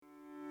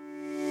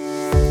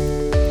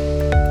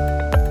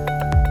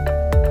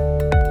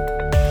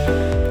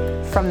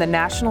From the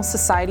National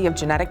Society of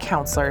Genetic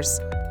Counselors,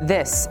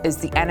 this is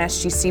the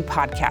NSGC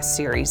podcast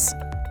series,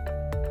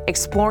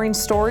 exploring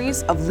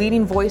stories of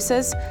leading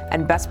voices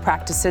and best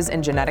practices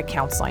in genetic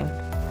counseling.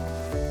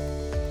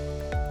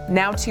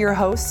 Now to your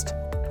host.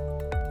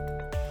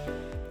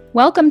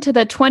 Welcome to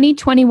the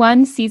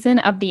 2021 season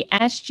of the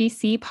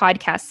NSGC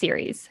podcast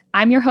series.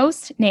 I'm your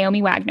host,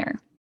 Naomi Wagner.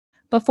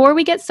 Before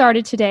we get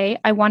started today,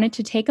 I wanted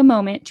to take a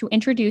moment to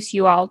introduce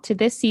you all to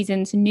this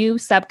season's new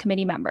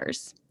subcommittee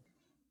members.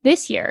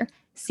 This year,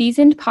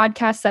 seasoned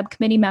podcast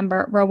subcommittee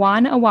member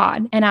Rowan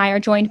Awad and I are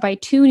joined by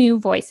two new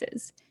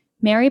voices,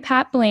 Mary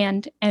Pat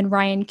Bland and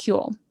Ryan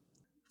Kuehl.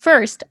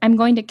 First, I'm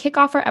going to kick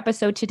off our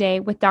episode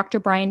today with Dr.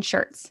 Brian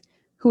Schertz,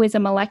 who is a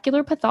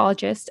molecular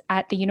pathologist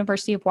at the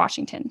University of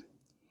Washington.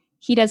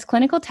 He does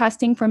clinical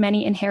testing for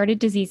many inherited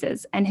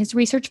diseases, and his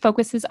research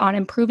focuses on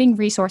improving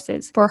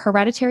resources for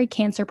hereditary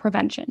cancer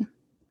prevention.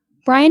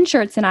 Brian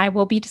Schertz and I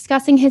will be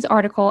discussing his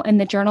article in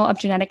the Journal of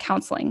Genetic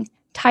Counseling,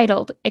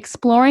 titled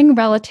Exploring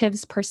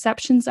Relatives'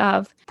 Perceptions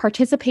of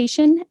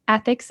Participation,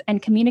 Ethics,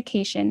 and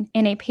Communication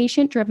in a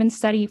Patient-Driven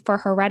Study for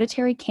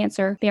Hereditary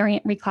Cancer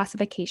Variant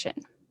Reclassification.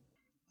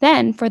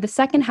 Then, for the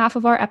second half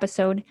of our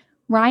episode,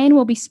 Ryan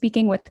will be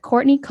speaking with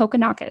Courtney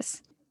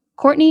Kokkinakis.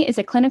 Courtney is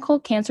a clinical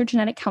cancer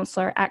genetic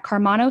counselor at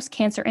Karmanos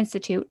Cancer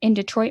Institute in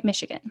Detroit,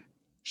 Michigan.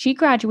 She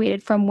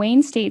graduated from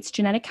Wayne State's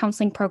genetic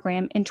counseling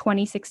program in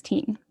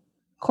 2016.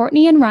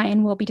 Courtney and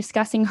Ryan will be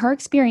discussing her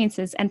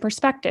experiences and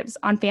perspectives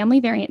on family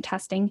variant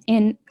testing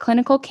in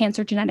clinical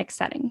cancer genetic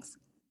settings.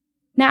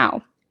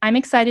 Now, I'm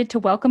excited to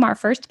welcome our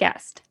first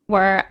guest.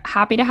 We're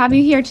happy to have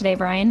you here today,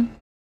 Brian.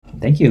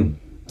 Thank you.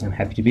 I'm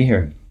happy to be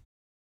here.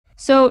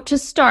 So to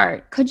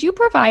start, could you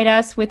provide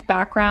us with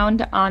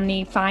background on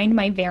the Find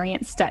My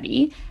Variant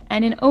study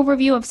and an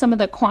overview of some of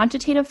the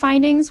quantitative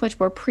findings which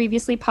were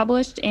previously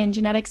published in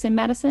Genetics in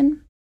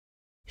Medicine?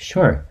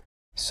 Sure.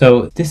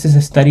 So this is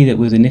a study that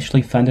was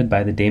initially funded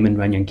by the Damon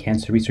Runyon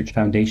Cancer Research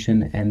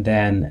Foundation, and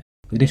then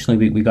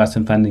additionally we got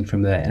some funding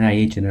from the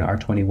NIH and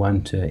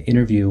R21 to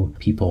interview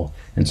people.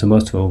 And so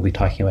most of what we'll be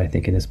talking about, I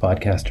think, in this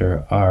podcast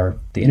are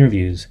the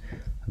interviews.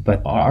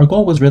 But our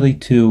goal was really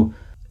to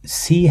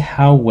see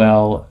how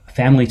well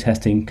family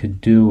testing could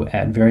do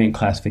at variant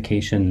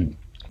classification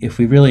if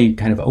we really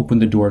kind of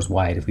opened the doors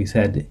wide. If we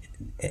said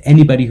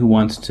anybody who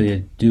wants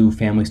to do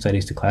family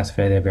studies to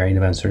classify their variant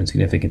of uncertain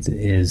significance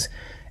is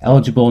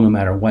eligible no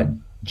matter what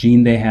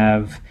gene they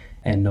have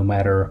and no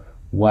matter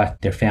what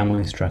their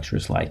family structure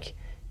is like.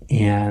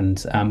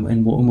 And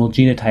we'll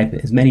genotype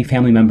as many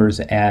family members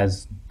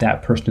as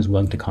that person is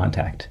willing to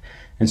contact.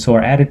 And so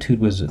our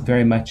attitude was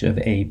very much of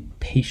a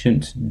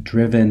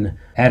patient-driven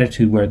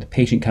attitude where the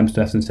patient comes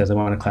to us and says, I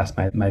want to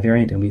classify my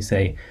variant, and we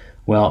say,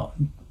 well,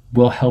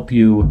 we'll help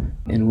you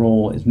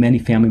enroll as many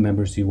family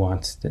members as you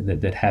want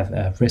that have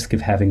a risk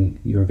of having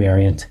your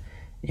variant,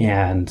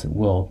 and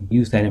we'll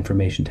use that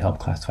information to help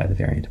classify the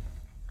variant.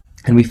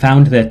 And we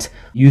found that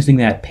using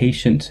that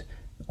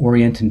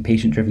patient-oriented and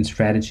patient-driven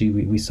strategy,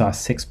 we saw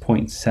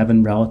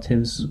 6.7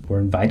 relatives were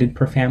invited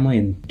per family,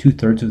 and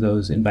 2/3 of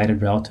those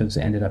invited relatives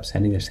ended up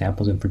sending their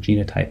samples in for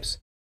genotypes.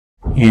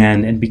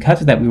 And because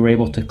of that, we were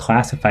able to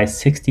classify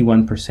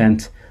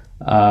 61%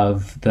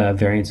 of the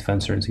variants of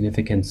uncertain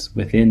significance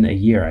within a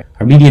year.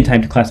 Our median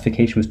time to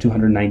classification was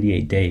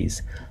 298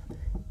 days.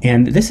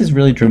 And this is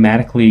really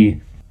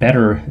dramatically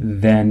better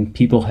than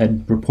people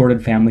had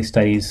reported family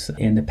studies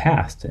in the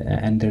past.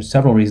 And there's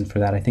several reasons for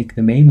that. I think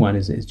the main one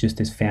is just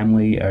this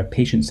family or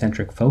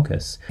patient-centric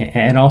focus,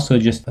 and also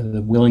just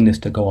the willingness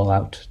to go all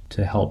out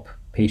to help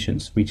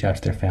patients reach out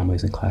to their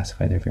families and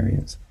classify their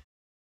variants.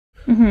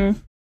 Mm-hmm.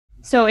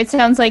 So it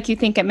sounds like you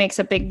think it makes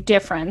a big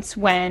difference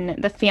when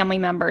the family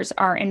members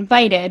are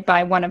invited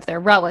by one of their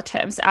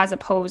relatives as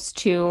opposed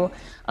to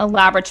a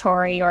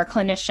laboratory or a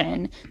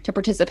clinician to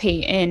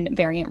participate in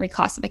variant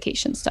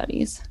reclassification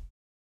studies.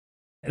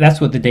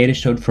 That's what the data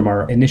showed from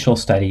our initial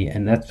study,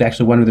 and that's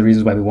actually one of the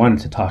reasons why we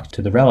wanted to talk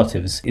to the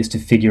relatives, is to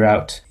figure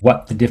out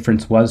what the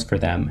difference was for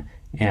them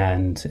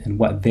and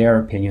what their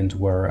opinions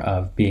were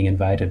of being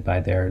invited by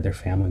their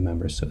family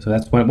members. So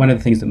that's one of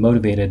the things that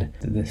motivated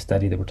the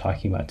study that we're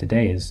talking about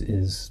today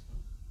is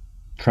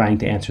trying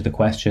to answer the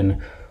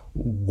question,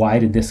 why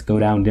did this go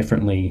down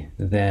differently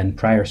than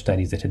prior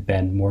studies that had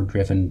been more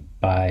driven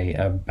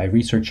by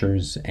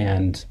researchers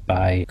and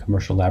by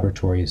commercial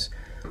laboratories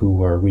who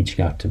were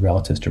reaching out to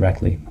relatives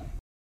directly.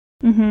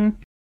 Mm-hmm.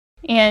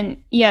 And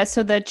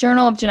so the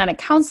Journal of Genetic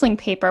Counseling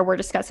paper we're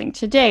discussing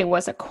today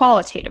was a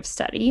qualitative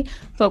study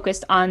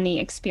focused on the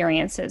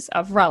experiences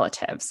of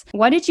relatives.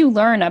 What did you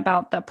learn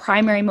about the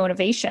primary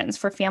motivations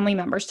for family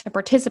members to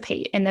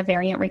participate in the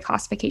variant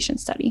reclassification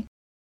study?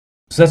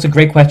 So that's a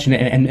great question.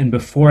 And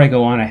before I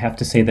go on, I have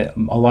to say that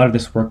a lot of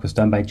this work was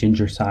done by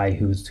Ginger Tsai,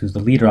 who's the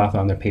lead author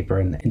on their paper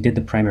and did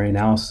the primary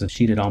analysis.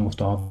 She did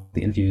almost all of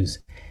the interviews.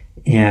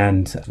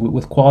 And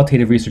with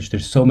qualitative research,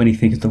 there's so many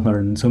things to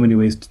learn and so many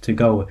ways to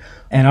go.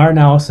 And our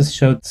analysis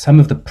showed some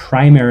of the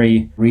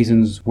primary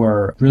reasons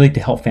were really to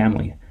help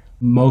family.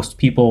 Most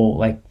people,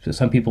 like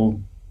some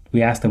people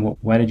we asked them, well,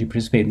 why did you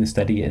participate in this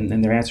study?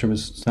 And their answer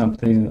was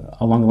something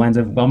along the lines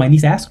of, well, my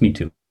niece asked me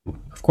to.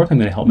 Of course I'm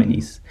going to help my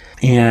niece.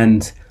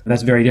 And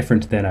that's very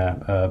different than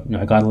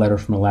I got a letter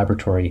from a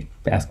laboratory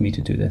asking me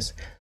to do this.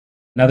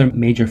 Another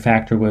major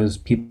factor was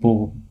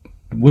people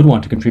would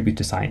want to contribute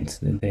to science.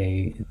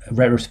 They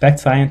respect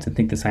science and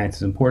think that science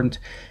is important,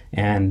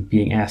 and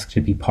being asked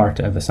to be part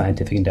of a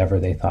scientific endeavor,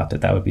 they thought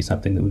that that would be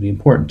something that would be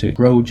important to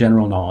grow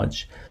general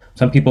knowledge.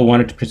 Some people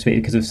wanted to participate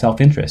because of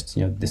self-interest.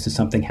 This is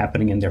something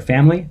happening in their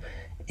family,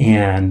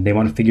 and they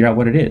want to figure out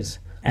what it is.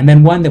 And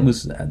then one that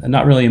was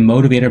not really a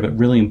motivator, but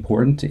really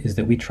important, is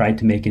that we tried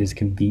to make it as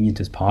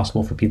convenient as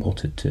possible for people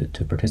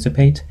to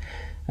participate.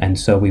 And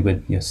so we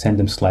would send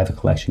them saliva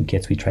collection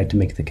kits. We tried to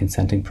make the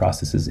consenting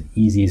process as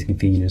easy, as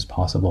convenient as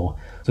possible.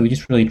 So we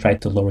just really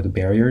tried to lower the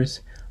barriers.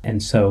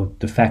 And so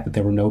the fact that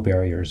there were no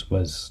barriers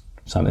was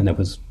something that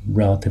was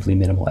relatively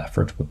minimal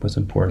effort, but was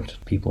important to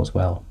people as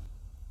well.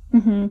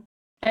 Mm-hmm.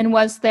 And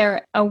was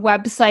there a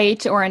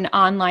website or an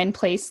online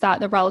place that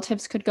the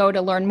relatives could go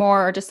to learn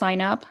more or to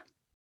sign up?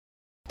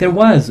 There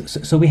was.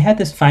 So we had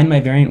this Find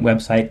My Variant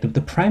website.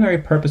 The primary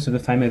purpose of the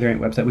Find My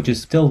Variant website, which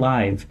is still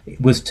live,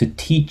 was to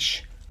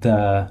teach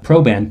the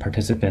proband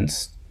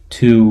participants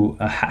to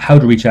how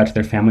to reach out to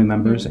their family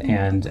members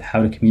and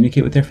how to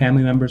communicate with their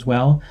family members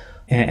well.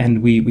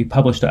 And we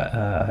published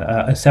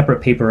a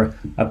separate paper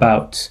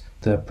about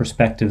the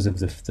perspectives of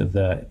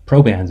the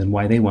probands and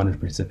why they wanted to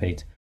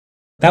participate.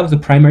 That was the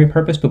primary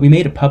purpose, but we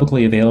made it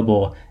publicly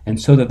available and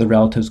so that the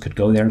relatives could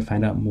go there and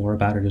find out more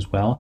about it as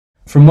well.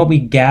 From what we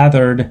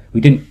gathered,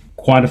 we didn't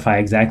quantify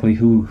exactly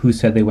who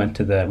said they went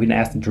to we didn't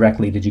ask them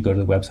directly, did you go to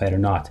the website or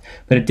not?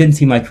 But it didn't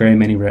seem like very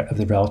many of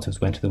the relatives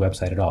went to the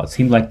website at all. It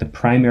seemed like the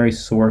primary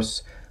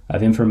source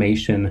of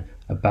information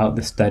about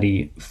the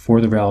study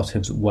for the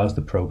relatives was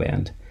the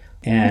proband.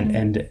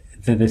 And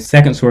the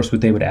second source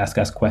they would ask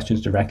us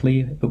questions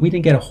directly, but we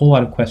didn't get a whole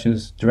lot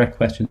of direct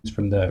questions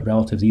from the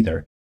relatives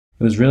either.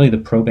 It was really the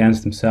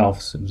probands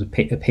themselves. It was a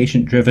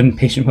patient-driven,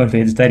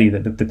 patient-motivated study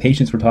that the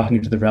patients were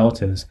talking to the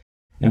relatives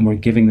and we're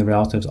giving the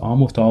relatives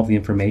almost all of the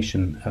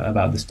information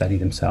about the study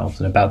themselves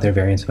and about their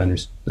variants of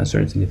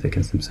uncertain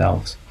significance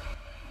themselves.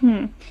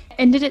 And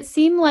did it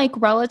seem like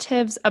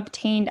relatives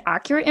obtained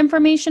accurate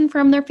information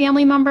from their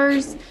family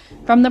members,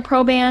 from the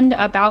proband,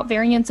 about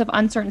variants of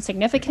uncertain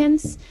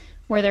significance?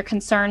 Were there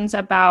concerns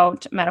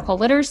about medical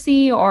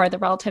literacy or the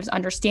relatives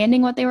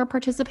understanding what they were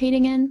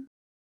participating in?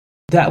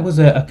 That was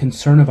a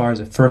concern of ours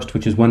at first,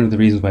 which is one of the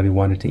reasons why we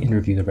wanted to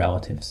interview the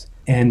relatives.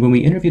 And when we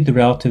interviewed the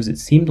relatives, it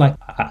seemed like,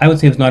 I would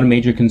say it was not a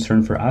major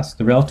concern for us.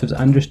 The relatives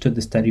understood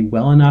the study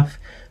well enough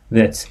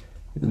that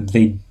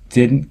they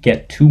didn't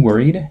get too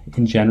worried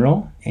in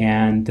general,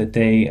 and that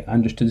they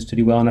understood the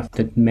study well enough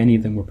that many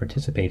of them were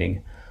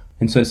participating.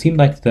 And so it seemed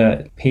like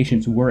the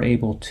patients were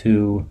able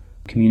to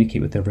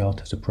communicate with their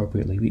relatives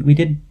appropriately. We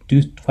did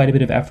do quite a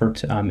bit of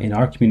effort in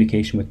our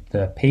communication with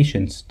the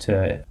patients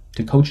to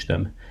coach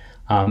them.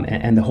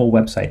 And the whole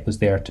website was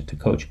there to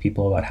coach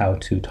people about how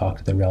to talk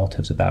to their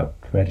relatives about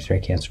hereditary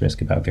cancer risk,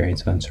 about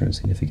variants of uncertain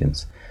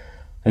significance.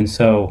 And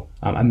so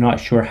I'm not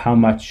sure how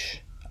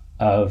much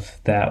of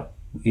that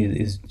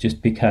is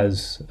just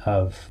because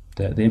of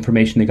the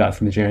information they got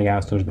from the genetic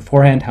counselors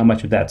beforehand, how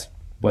much of that's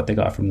what they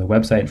got from the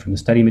website and from the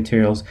study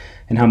materials,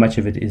 and how much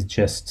of it is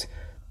just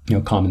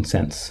common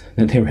sense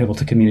that they were able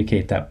to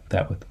communicate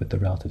that with the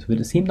relatives. But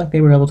it seemed like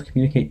they were able to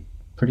communicate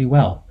pretty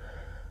well.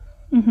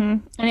 Mm-hmm.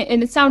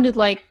 And it sounded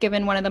like,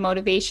 given one of the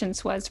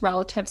motivations was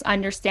relatives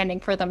understanding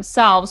for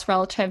themselves,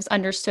 relatives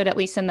understood, at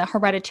least in the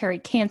hereditary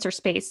cancer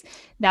space,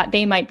 that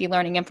they might be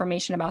learning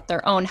information about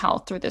their own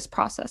health through this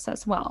process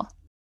as well.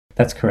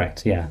 That's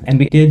correct, yeah. And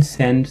we did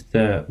send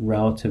the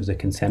relatives a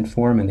consent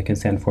form, and the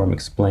consent form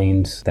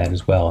explained that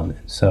as well. And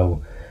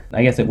so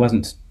I guess it was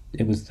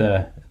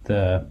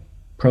the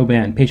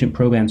patient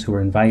probands who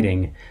were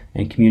inviting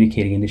and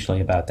communicating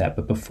initially about that.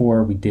 But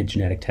before we did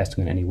genetic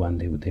testing on anyone,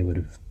 they would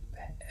have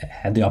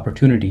had the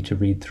opportunity to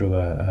read through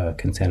a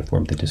consent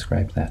form that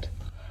described that.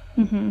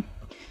 Mm-hmm.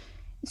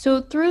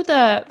 So through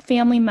the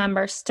family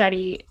member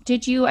study,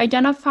 did you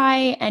identify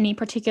any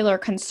particular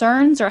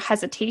concerns or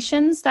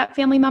hesitations that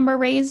family member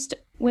raised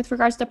with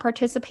regards to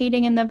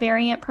participating in the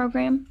variant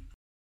program?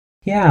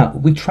 Yeah,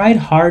 we tried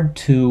hard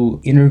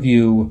to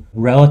interview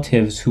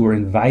relatives who were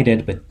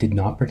invited but did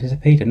not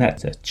participate, and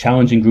that's a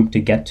challenging group to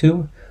get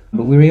to.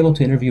 But we were able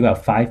to interview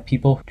about 5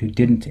 people who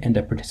didn't end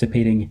up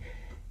participating.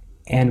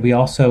 And we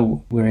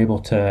also were able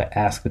to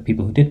ask the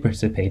people who did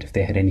participate if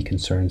they had any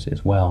concerns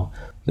as well.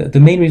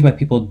 The main reason why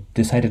people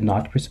decided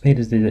not to participate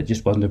is that it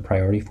just wasn't a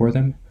priority for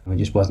them. It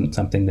just wasn't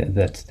something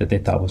that they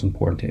thought was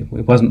important.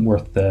 It wasn't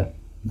worth the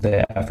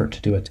effort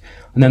to do it.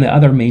 And then the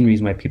other main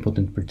reason why people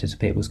didn't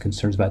participate was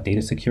concerns about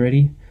data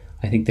security.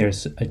 I think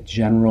there's a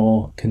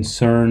general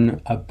concern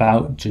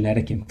about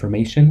genetic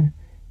information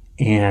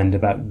and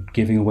about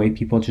giving away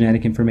people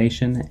genetic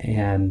information,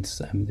 and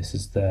this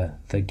is the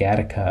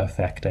Gattaca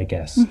effect, I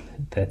guess.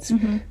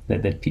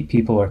 That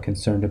people are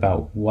concerned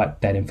about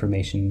what that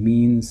information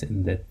means,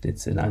 and that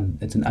it's an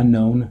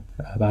unknown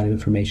amount of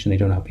information. They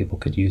don't know how people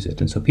could use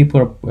it, and so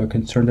people are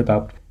concerned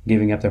about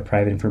giving up their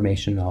private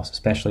information, also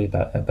especially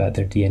about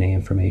their DNA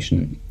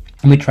information.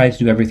 And we tried to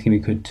do everything we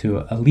could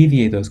to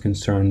alleviate those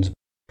concerns.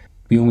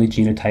 We only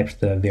genotyped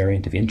the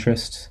variant of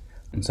interest,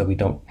 and so we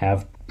don't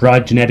have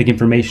broad genetic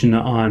information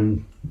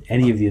on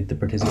any of the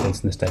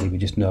participants in the study. We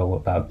just know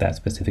about that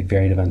specific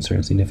variant of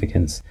uncertain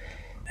significance.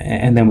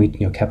 And then we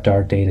kept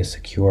our data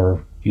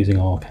secure using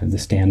all kind of the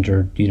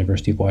standard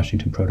University of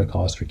Washington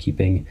protocols for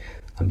keeping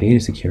data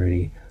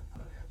security.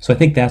 So I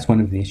think that's one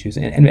of the issues.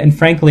 And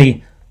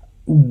frankly,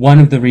 one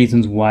of the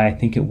reasons why I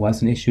think it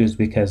was an issue is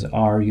because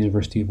our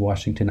University of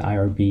Washington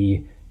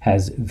IRB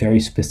has very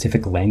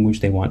specific language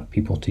they want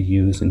people to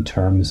use in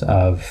terms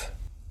of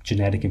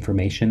genetic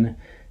information.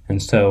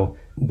 And so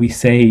we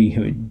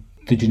say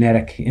the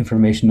Genetic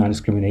Information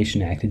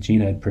Non-Discrimination Act,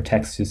 GINA,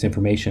 protects this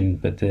information,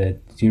 but the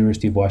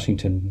University of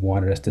Washington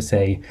wanted us to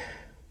say,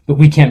 but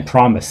we can't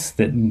promise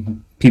that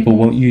people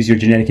won't use your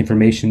genetic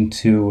information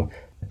to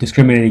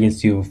discriminate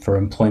against you for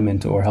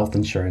employment or health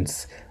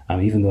insurance,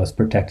 even though it's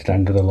protected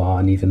under the law,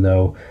 and even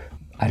though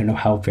I don't know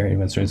how variant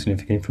of uncertain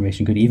significant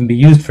information could even be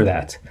used for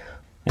that.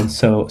 And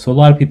so a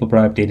lot of people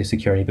brought up data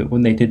security, but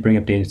when they did bring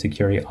up data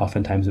security,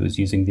 oftentimes it was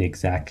using the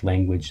exact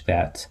language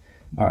that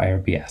our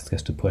IRB asked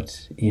us to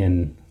put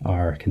in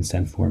our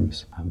consent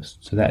forms.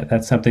 So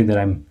that's something that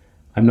I'm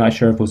not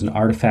sure if it was an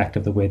artifact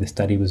of the way the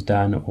study was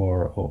done,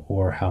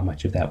 or how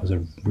much of that was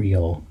a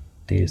real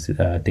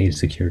data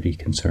security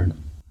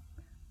concern.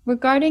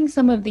 Regarding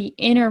some of the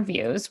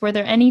interviews, were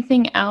there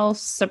anything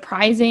else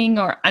surprising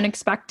or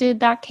unexpected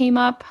that came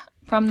up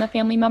from the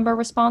family member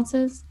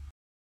responses?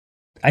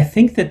 I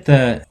think that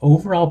the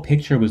overall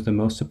picture was the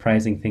most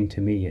surprising thing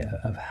to me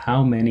of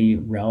how many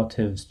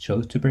relatives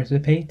chose to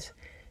participate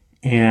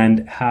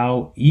and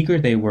how eager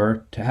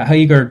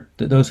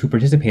those who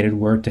participated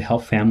were to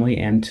help family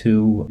and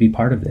to be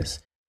part of this.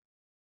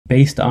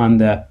 Based on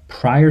the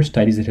prior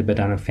studies that had been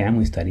done on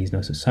family studies,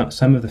 so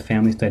some of the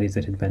family studies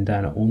that had been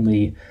done,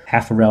 only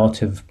half a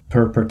relative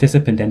per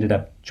participant ended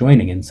up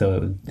joining, and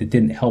so it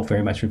didn't help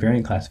very much for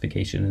variant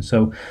classification. And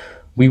so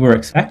we were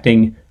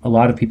expecting a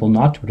lot of people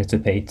not to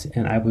participate,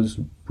 and I was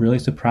really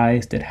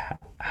surprised at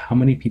how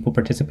many people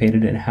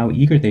participated and how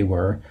eager they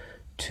were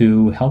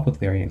to help with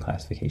variant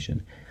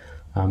classification.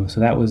 So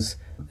that was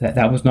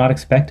not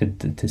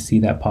expected to see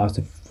that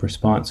positive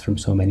response from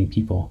so many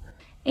people.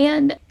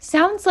 And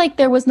sounds like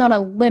there was not a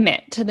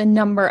limit to the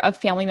number of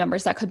family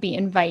members that could be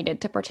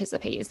invited to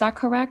participate. Is that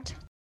correct?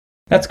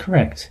 That's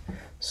correct.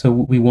 So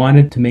we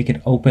wanted to make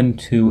it open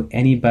to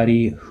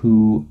anybody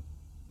who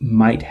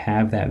might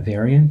have that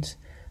variant.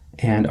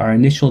 And our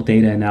initial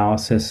data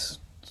analysis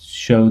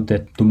showed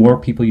that the more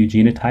people you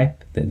genotype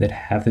that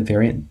have the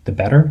variant, the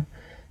better.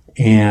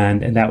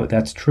 And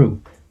that's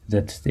true.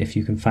 That if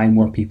you can find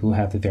more people who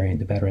have the variant,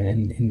 the better.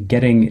 And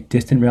getting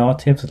distant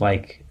relatives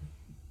like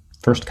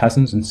first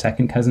cousins and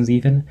second cousins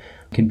even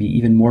can be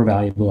even more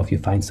valuable if you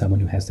find someone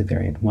who has the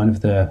variant. One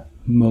of the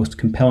most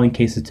compelling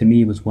cases to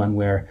me was one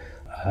where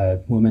a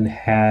woman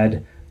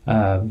had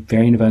a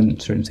variant of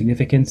uncertain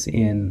significance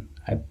in,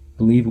 I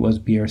believe it was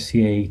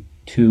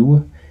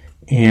BRCA2,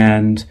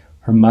 and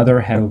her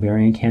mother had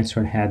ovarian cancer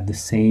and had the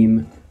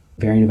same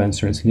variant of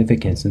uncertain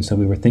significance. And so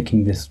we were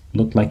thinking this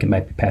looked like it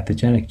might be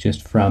pathogenic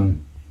just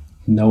from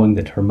knowing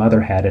that her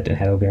mother had it and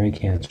had ovarian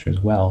cancer as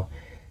well.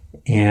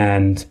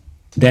 And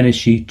then as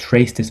she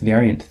traced this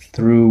variant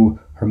through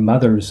her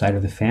mother's side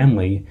of the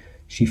family,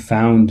 she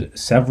found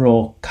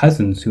several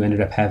cousins who ended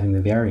up having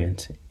the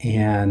variant.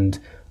 And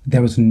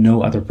there was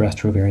no other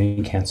breast or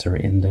ovarian cancer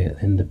in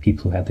the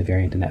people who had the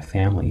variant in that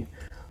family.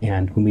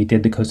 And when we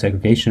did the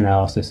co-segregation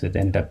analysis, it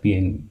ended up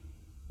being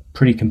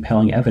pretty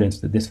compelling evidence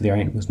that this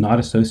variant was not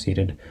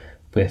associated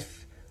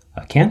with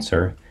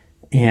cancer,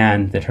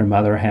 and that her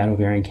mother had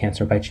ovarian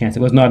cancer by chance.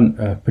 It was not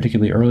a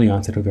particularly early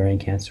onset ovarian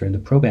cancer, and the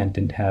proband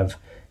didn't have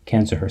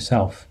cancer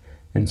herself.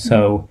 And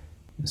so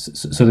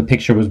the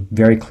picture was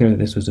very clear that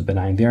this was a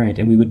benign variant,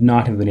 and we would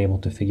not have been able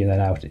to figure that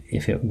out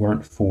if it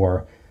weren't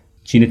for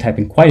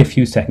genotyping quite a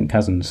few second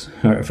cousins,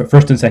 or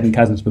first and second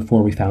cousins,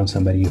 before we found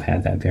somebody who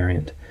had that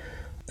variant.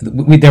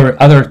 There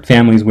were other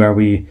families where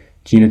we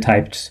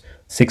genotyped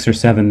 6 or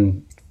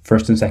 7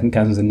 first and second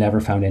cousins and never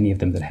found any of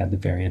them that had the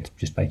variant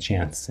just by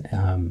chance.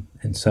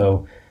 And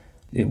so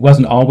it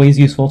wasn't always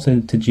useful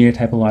to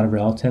genotype a lot of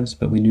relatives,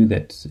 but we knew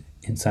that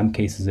in some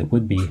cases it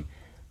would be.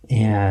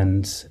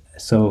 And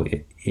so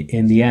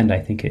in the end, I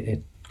think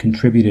it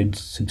contributed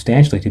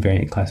substantially to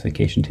variant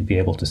classification to be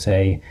able to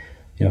say,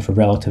 if a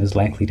relative is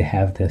likely to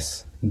have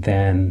this,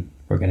 then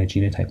we're going to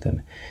genotype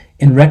them.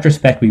 In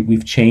retrospect,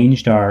 we've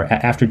changed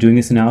after doing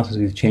this analysis,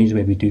 we've changed the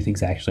way we do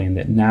things actually, in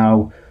that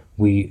now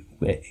we,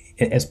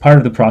 as part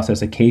of the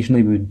process,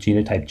 occasionally we would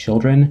genotype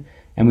children,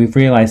 and we've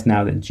realized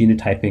now that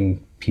genotyping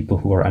people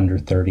who are under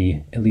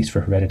 30, at least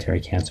for hereditary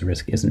cancer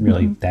risk, isn't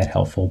really that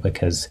helpful,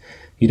 because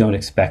you don't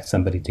expect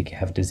somebody to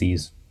have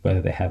disease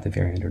whether they have the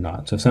variant or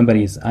not. So if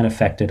somebody is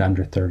unaffected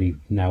under 30,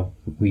 now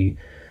we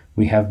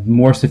have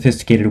more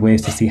sophisticated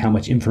ways to see how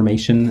much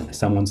information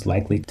someone's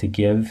likely to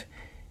give.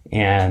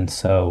 And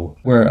so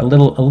we're a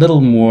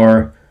little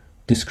more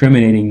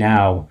discriminating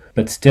now,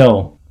 but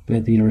still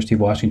at the University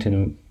of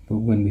Washington,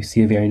 when we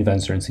see a variant of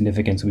uncertain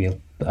significance, we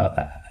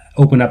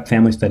open up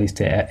family studies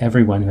to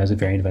everyone who has a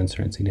variant of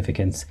uncertain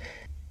significance.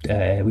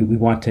 We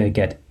want to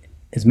get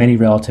as many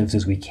relatives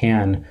as we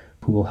can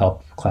who will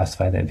help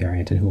classify that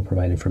variant and who will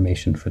provide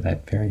information for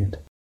that variant.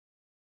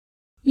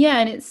 Yeah,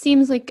 and it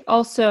seems like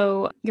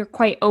also you're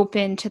quite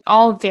open to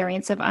all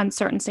variants of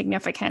uncertain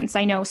significance.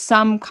 I know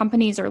some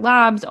companies or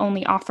labs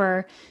only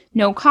offer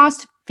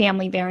no-cost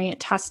family variant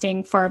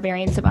testing for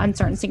variants of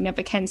uncertain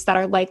significance that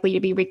are likely to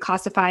be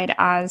reclassified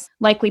as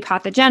likely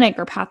pathogenic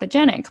or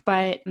pathogenic,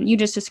 but you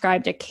just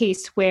described a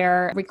case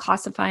where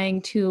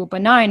reclassifying to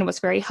benign was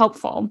very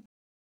helpful.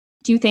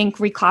 Do you think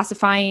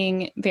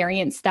reclassifying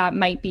variants that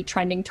might be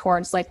trending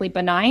towards likely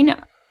benign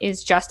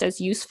is just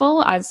as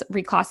useful as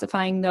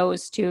reclassifying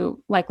those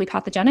to likely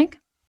pathogenic?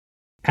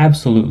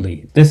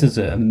 Absolutely. This is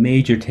a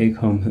major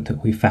take-home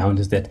that we found,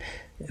 is that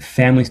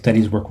family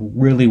studies work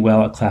really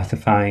well at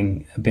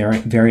classifying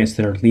variants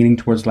that are leaning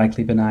towards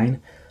likely benign.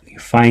 You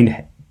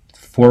find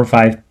 4 or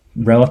 5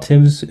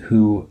 relatives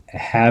who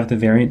have the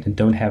variant and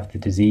don't have the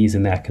disease,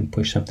 and that can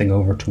push something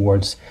over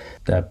towards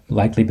the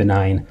likely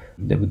benign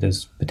that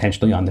is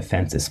potentially on the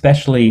fence,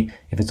 especially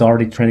if it's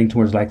already trending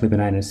towards likely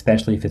benign, and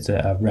especially if it's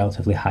a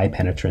relatively high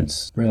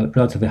penetrance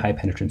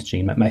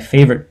gene. My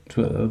favorite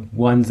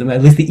ones,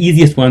 at least the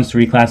easiest ones to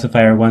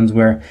reclassify, are ones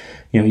where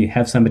you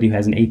have somebody who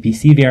has an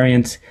APC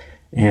variant,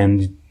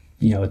 and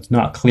it's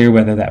not clear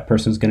whether that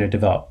person's going to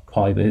develop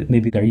poly.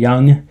 Maybe they're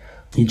young.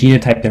 You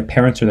genotype their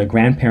parents or their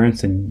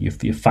grandparents, and you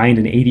find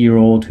an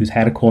 80-year-old who's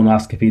had a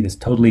colonoscopy that's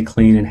totally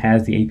clean and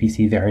has the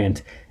APC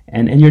variant,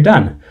 and you're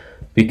done,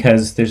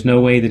 because there's no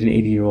way that an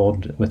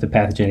 80-year-old with a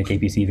pathogenic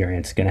APC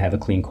variant is going to have a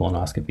clean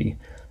colonoscopy.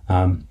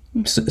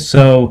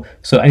 So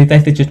I think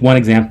that's just one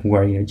example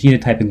where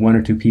genotyping 1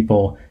 or 2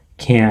 people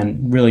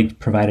can really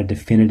provide a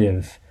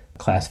definitive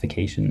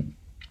classification.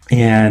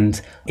 And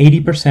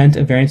 80%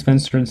 of variants of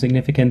uncertain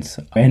significance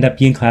end up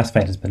being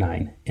classified as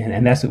benign.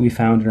 And that's what we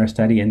found in our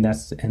study.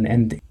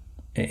 And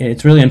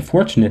it's really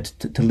unfortunate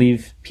to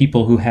leave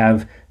people who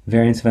have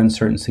variants of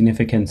uncertain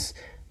significance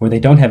where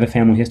they don't have a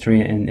family history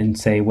and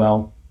say,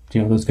 well,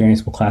 those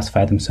variants will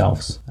classify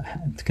themselves,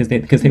 because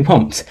they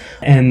won't.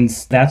 And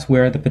that's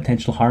where the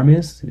potential harm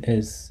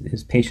is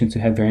patients who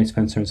have variants of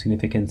uncertain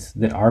significance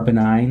that are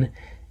benign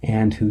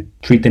and who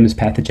treat them as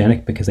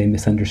pathogenic because they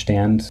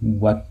misunderstand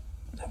what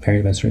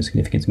variant of uncertain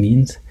significance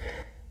means.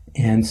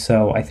 And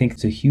so I think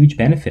it's a huge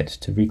benefit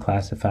to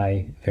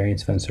reclassify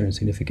variants of uncertain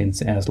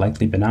significance as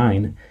likely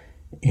benign.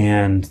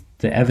 And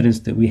the evidence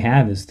that we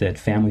have is that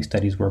family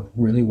studies work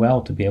really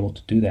well to be able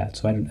to do that.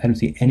 So I don't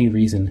see any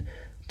reason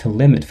to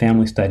limit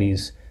family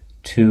studies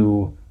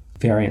to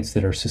variants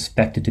that are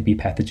suspected to be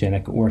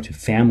pathogenic or to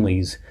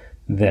families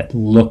that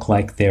look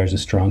like there's a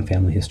strong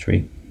family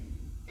history.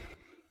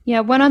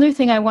 Yeah, one other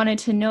thing I wanted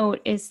to note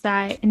is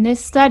that in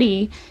this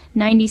study,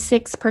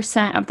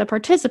 96% of the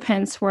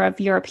participants were of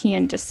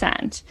European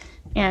descent.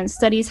 And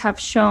studies have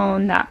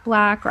shown that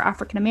Black or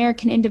African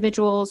American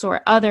individuals or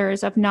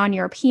others of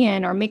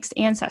non-European or mixed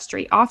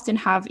ancestry often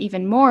have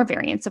even more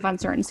variants of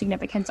uncertain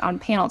significance on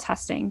panel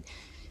testing.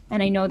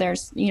 And I know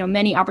there's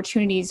many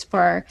opportunities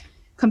for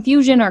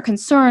confusion or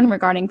concern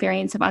regarding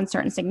variants of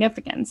uncertain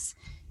significance.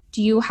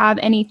 Do you have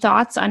any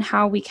thoughts on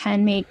how we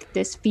can make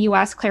this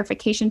VUS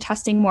clarification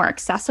testing more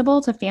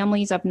accessible to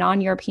families of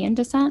non-European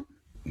descent?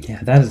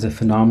 Yeah, that is a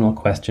phenomenal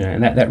question.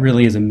 And that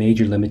really is a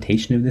major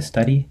limitation of this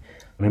study.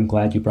 And I'm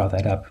glad you brought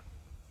that up.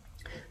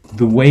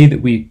 The way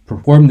that we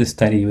performed this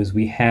study was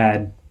we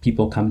had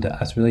people come to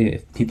us. Really,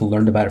 if people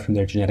learned about it from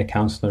their genetic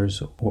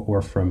counselors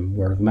or from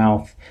word of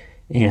mouth,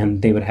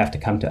 and they would have to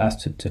come to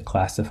us to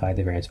classify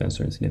the variants of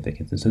uncertain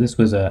significance. And so this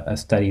was a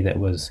study that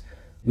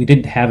we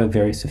didn't have a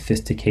very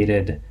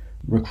sophisticated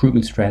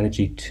recruitment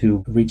strategy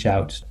to reach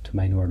out to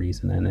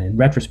minorities. And then in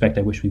retrospect,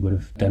 I wish we would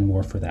have done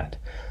more for that.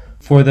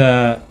 For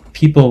the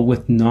people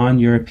with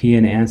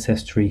non-European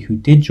ancestry who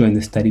did join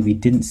the study, we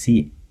didn't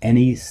see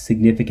any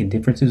significant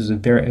differences.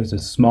 It was a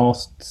small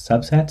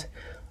subset.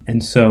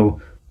 And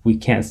so we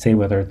can't say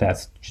whether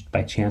that's just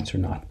by chance or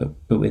not.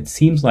 But it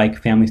seems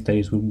like family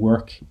studies would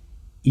work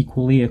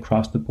equally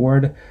across the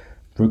board,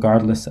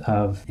 regardless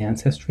of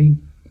ancestry.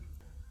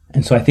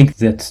 And so I think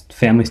that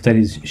family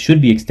studies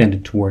should be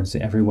extended towards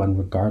everyone,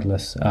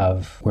 regardless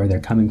of where they're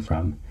coming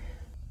from.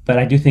 But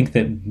I do think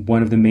that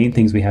one of the main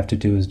things we have to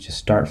do is just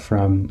start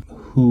from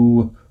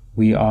who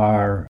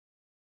we're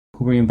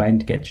inviting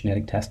to get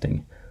genetic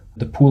testing.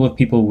 The pool of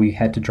people we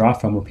had to draw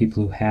from were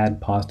people who had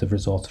positive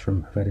results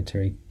from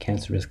hereditary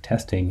cancer risk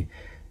testing,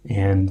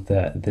 and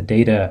the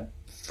data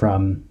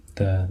from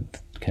the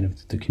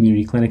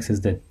community clinics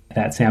is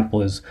that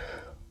sample is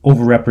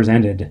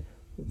overrepresented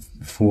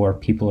for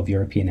people of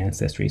European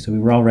ancestry. So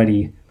we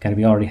already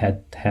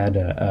had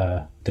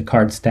the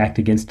cards stacked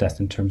against us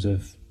in terms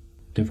of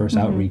diverse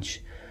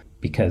outreach,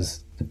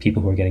 because the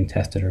people who are getting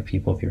tested are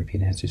people of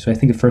European ancestry. So I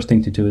think the first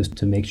thing to do is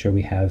to make sure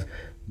we have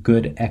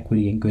good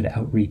equity and good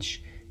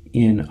outreach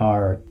in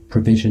our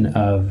provision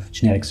of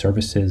genetic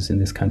services in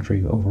this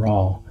country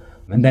overall.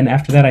 And then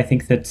after that, I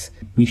think that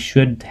we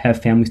should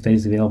have family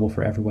studies available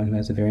for everyone who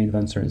has a variant of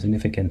uncertain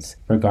significance,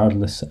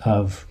 regardless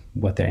of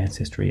what their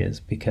ancestry is,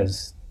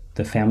 because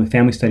the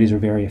family studies are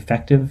very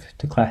effective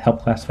to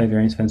help classify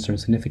variants of uncertain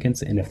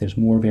significance. And if there's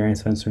more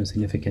variants of uncertain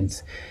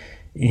significance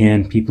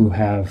in people who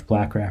have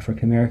Black or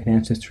African American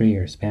ancestry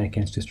or Hispanic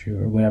ancestry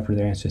or whatever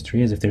their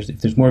ancestry is, if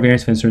there's more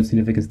variants of uncertain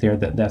significance there,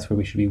 that's where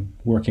we should be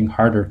working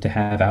harder to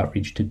have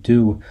outreach to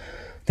do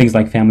things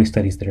like family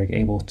studies that are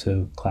able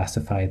to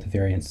classify the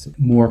variants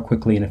more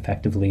quickly and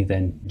effectively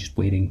than just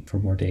waiting for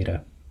more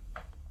data.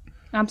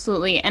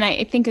 Absolutely. And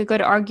I think a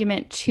good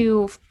argument,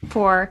 too,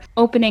 for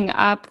opening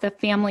up the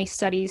family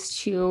studies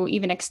to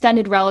even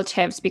extended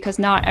relatives, because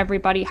not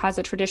everybody has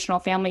a traditional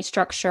family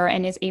structure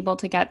and is able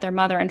to get their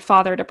mother and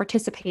father to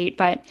participate,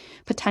 but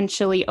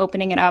potentially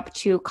opening it up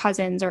to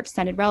cousins or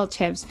extended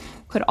relatives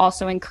could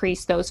also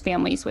increase those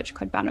families, which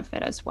could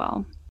benefit as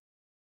well.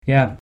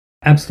 Yeah.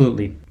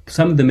 Absolutely.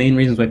 Some of the main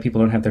reasons why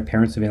people don't have their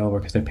parents available are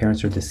because their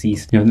parents are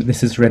deceased.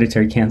 This is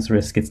hereditary cancer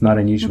risk. It's not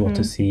unusual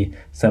to see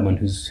someone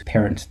whose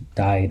parent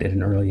died at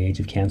an early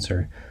age of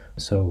cancer.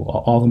 So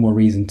all the more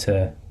reason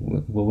to,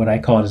 what I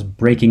call it is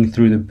breaking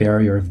through the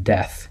barrier of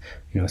death.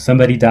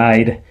 Somebody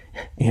died,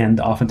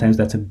 and oftentimes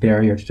that's a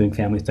barrier to doing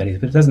family studies,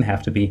 but it doesn't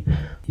have to be.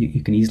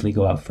 You can easily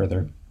go out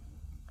further.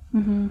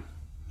 Mm-hmm.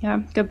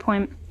 Yeah, good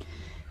point.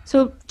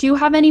 So do you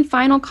have any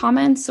final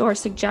comments or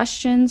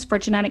suggestions for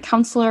genetic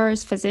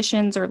counselors,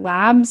 physicians, or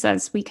labs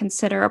as we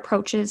consider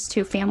approaches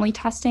to family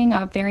testing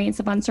of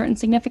variants of uncertain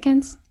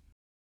significance?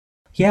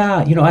 Yeah,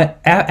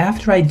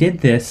 after I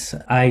did this,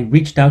 I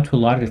reached out to a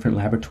lot of different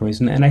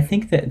laboratories, and I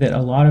think that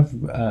a lot of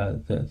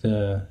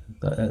a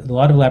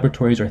lot of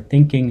laboratories are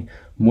thinking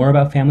more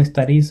about family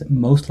studies.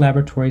 Most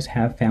laboratories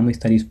have family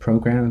studies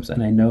programs,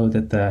 and I know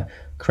that the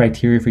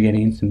criteria for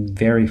getting into them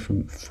vary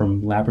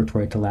from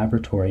laboratory to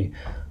laboratory.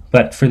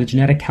 But for the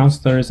genetic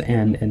counselors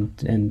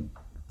and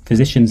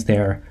physicians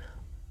there,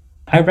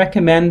 I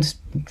recommend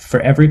for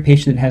every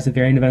patient that has a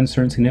variant of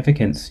uncertain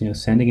significance,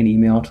 sending an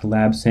email to the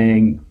lab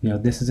saying,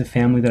 this is a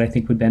family that I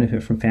think would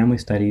benefit from family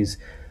studies.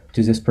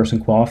 Does this person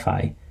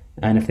qualify?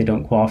 And if they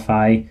don't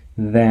qualify,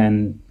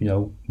 then,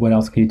 what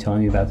else can you tell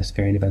me about this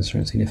variant of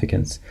uncertain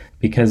significance?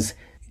 Because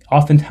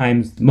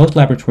oftentimes, most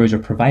laboratories are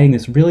providing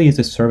this really as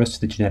a service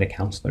to the genetic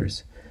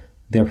counselors.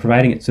 They're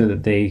providing it so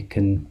that they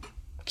can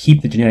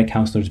keep the genetic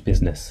counselor's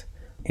business,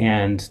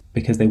 and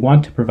because they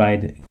want to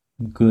provide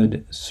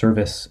good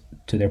service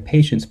to their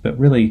patients, but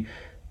really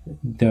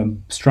the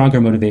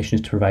stronger motivation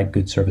is to provide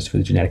good service for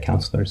the genetic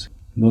counselors.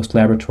 Most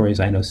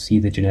laboratories I know see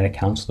the genetic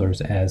counselors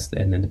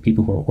and then the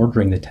people who are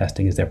ordering the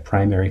testing as their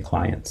primary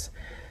clients.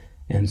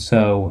 And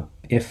so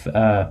if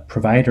a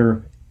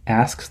provider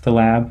asks the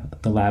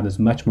lab is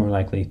much more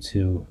likely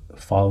to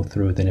follow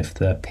through than if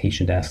the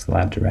patient asks the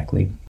lab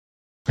directly.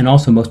 And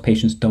also, most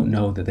patients don't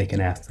know that they can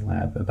ask the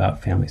lab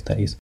about family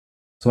studies.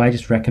 So I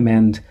just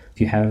recommend, if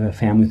you have a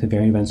family with a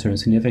variant of uncertain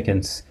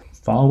significance,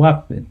 follow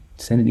up and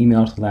send an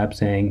email to the lab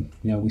saying,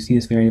 we see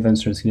this variant of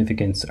uncertain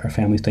significance, are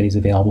family studies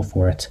available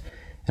for it?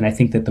 And I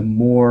think that the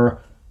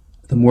more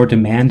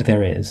demand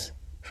there is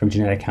from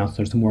genetic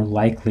counselors, the more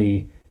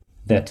likely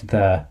that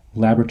the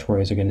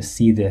laboratories are going to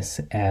see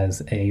this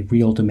as a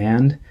real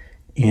demand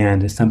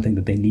and as something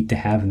that they need to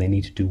have and they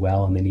need to do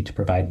well and they need to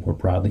provide more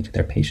broadly to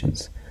their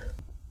patients.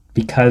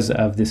 Because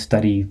of this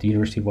study, the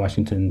University of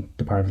Washington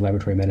Department of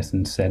Laboratory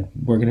Medicine said,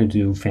 we're going to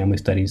do family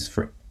studies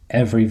for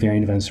every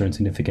variant of uncertain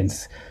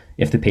significance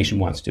if the patient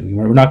wants to.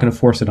 We're not going to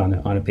force it on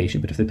a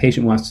patient, but if the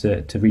patient wants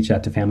to reach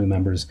out to family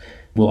members,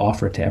 we'll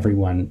offer it to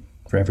everyone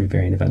for every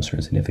variant of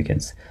uncertain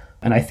significance.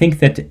 And I think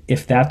that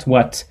if that's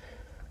what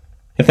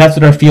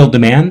our field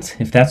demands,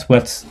 if that's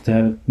what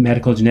the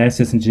medical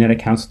geneticists and genetic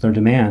counselor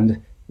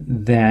demand,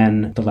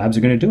 then the labs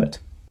are going to do it.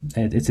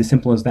 It's as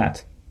simple as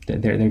that.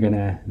 They're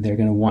gonna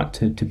want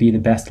to be the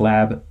best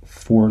lab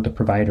for the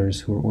providers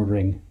who are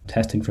ordering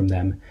testing from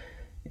them.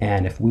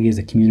 And if we as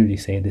a community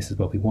say this is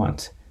what we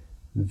want,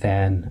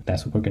 then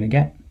that's what we're going to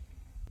get.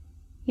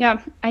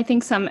 Yeah, I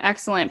think some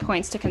excellent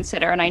points to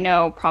consider. And I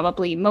know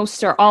probably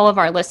most or all of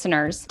our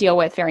listeners deal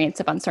with variants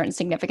of uncertain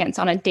significance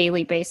on a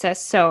daily basis.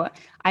 So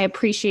I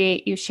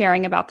appreciate you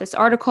sharing about this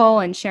article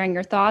and sharing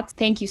your thoughts.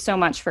 Thank you so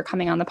much for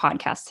coming on the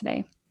podcast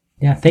today.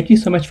 Yeah, thank you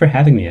so much for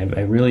having me.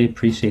 I really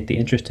appreciate the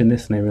interest in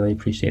this, and I really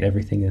appreciate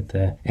everything that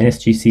the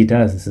NSGC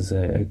does. This is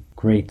a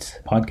great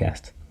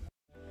podcast.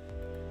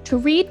 To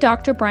read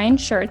Dr. Brian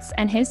Schertz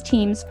and his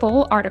team's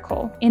full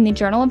article in the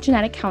Journal of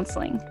Genetic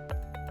Counseling,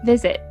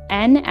 visit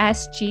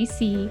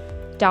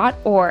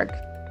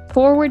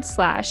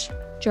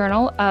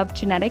nsgc.org/Journal of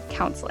Genetic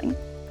Counseling.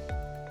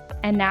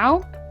 And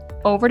now,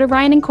 over to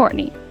Ryan and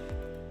Courtney.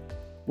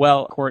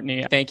 Well,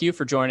 Courtney, thank you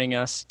for joining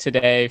us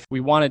today. We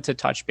wanted to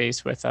touch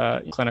base with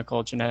a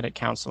clinical genetic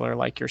counselor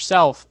like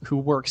yourself who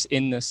works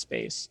in this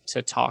space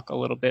to talk a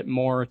little bit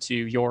more to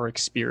your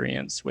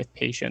experience with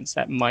patients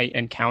that might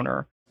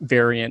encounter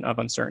variant of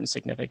uncertain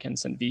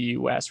significance and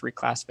VUS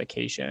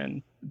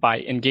reclassification by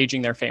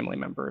engaging their family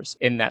members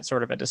in that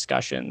sort of a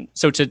discussion.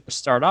 So to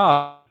start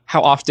off,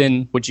 how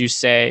often would you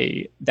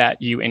say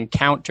that you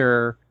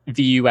encounter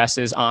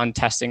VUSs on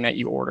testing that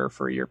you order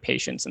for your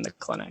patients in the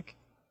clinic?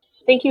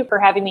 Thank you for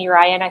having me,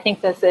 Ryan. I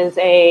think this is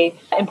an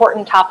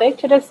important topic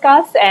to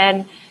discuss.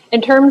 And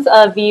in terms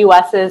of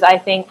VUSs, I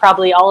think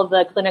probably all of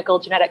the clinical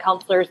genetic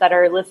counselors that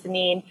are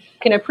listening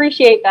can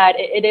appreciate that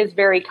it is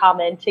very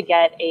common to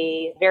get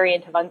a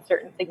variant of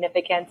uncertain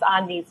significance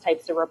on these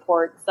types of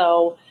reports.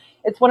 So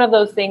it's one of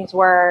those things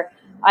where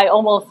I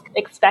almost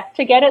expect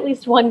to get at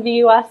least one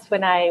VUS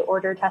when I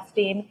order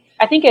testing.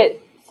 I think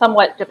it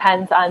somewhat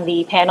depends on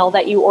the panel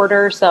that you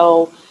order.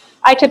 So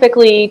I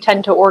typically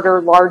tend to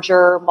order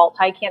larger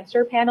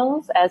multi-cancer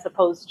panels as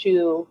opposed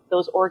to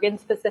those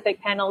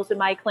organ-specific panels in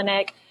my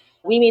clinic.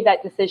 We made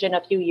that decision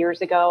a few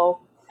years ago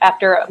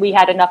after we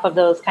had enough of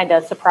those kind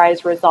of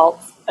surprise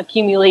results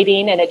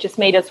accumulating, and it just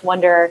made us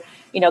wonder,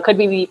 could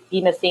we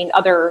be missing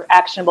other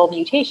actionable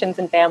mutations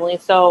in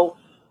families? So,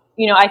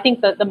 I think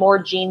that the more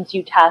genes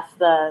you test,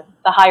 the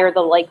higher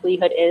the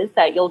likelihood is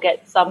that you'll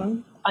get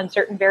some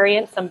uncertain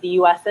variants, some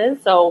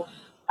VUSs. So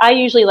I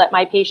usually let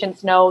my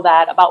patients know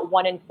that about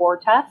 1 in 4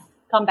 tests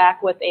come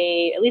back with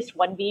at least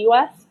one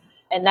VUS,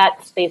 and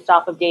that's based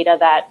off of data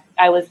that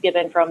I was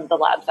given from the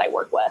labs I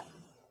work with.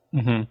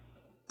 Mm-hmm.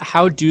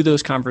 How do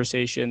those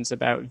conversations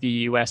about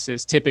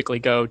VUSs typically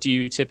go? Do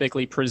you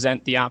typically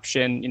present the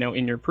option,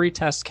 in your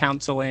pre-test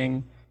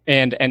counseling?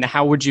 And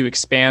how would you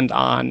expand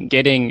on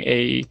getting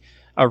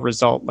a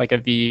result like a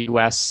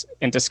VUS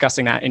and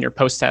discussing that in your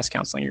post-test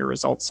counseling, your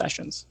results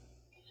sessions?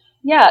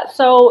 Yeah,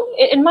 so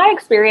in my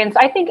experience,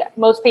 I think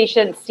most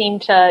patients seem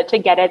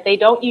to get it. They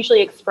don't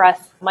usually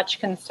express much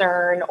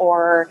concern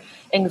or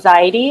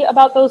anxiety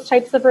about those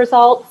types of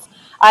results.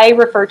 I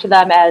refer to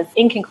them as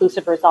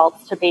inconclusive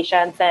results to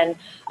patients, and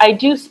I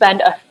do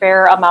spend a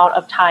fair amount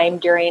of time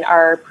during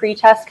our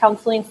pre-test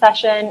counseling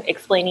session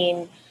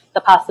explaining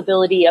the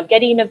possibility of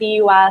getting a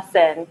VUS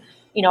and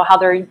how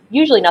they're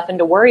usually nothing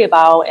to worry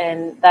about,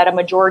 and that a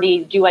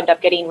majority do end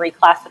up getting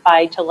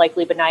reclassified to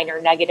likely benign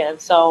or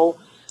negative. So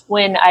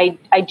when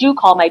I do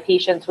call my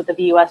patients with the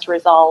VUS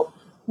result,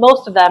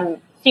 most of them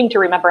seem to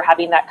remember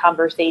having that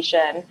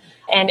conversation.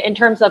 And in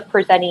terms of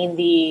presenting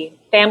the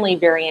family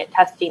variant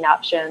testing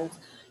options,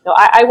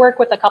 I work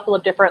with a couple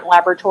of different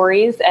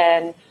laboratories,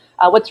 and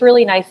what's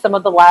really nice, some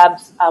of the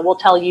labs will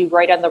tell you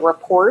right on the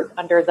report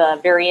under the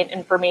variant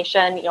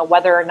information,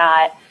 whether or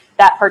not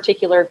that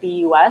particular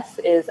VUS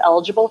is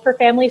eligible for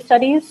family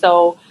studies.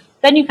 So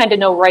then you kind of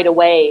know right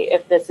away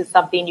if this is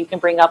something you can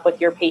bring up with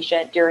your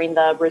patient during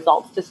the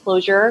results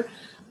disclosure.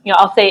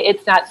 I'll say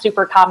it's not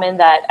super common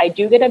that I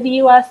do get a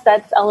VUS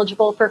that's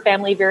eligible for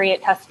family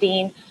variant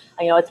testing.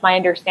 It's my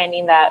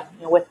understanding that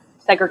with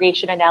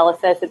segregation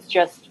analysis, it's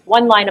just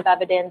one line of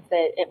evidence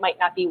that it might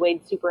not be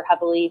weighed super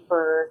heavily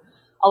for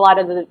a lot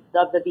of the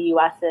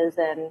VUSs,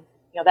 and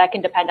that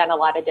can depend on a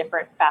lot of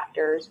different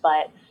factors.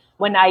 But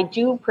when I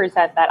do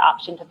present that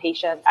option to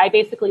patients, I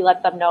basically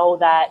let them know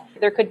that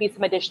there could be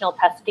some additional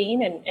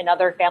testing and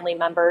other family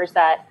members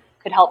that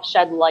could help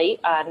shed light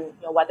on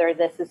whether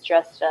this is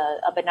just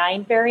a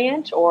benign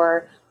variant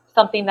or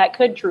something that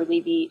could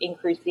truly be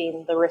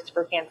increasing the risk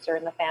for cancer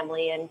in the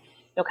family, and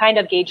kind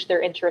of gauge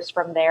their interest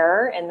from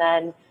there, and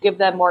then give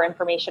them more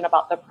information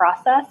about the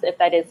process if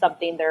that is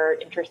something they're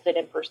interested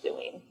in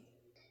pursuing.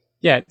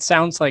 Yeah, it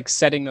sounds like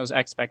setting those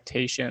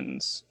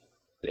expectations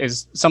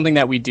is something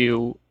that we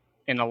do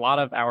in a lot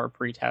of our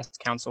pre-test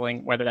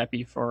counseling, whether that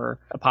be for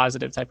a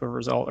positive type of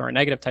result or a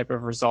negative type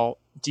of result.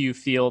 Do you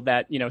feel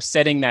that,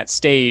 setting that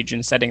stage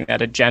and setting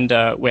that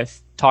agenda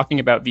with talking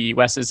about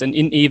VUSs and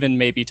even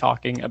maybe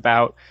talking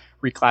about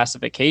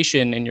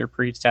reclassification in your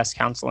pre-test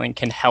counseling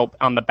can help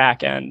on the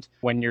back end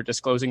when you're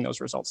disclosing those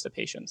results to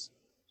patients?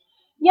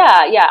 Yeah,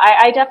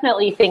 I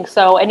definitely think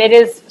so. And it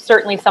is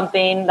certainly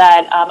something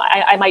that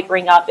I might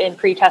bring up in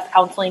pre-test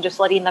counseling, just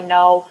letting them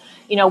know,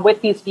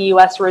 with these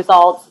VUS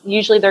results,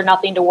 usually they're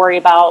nothing to worry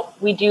about.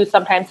 We do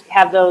sometimes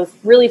have those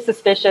really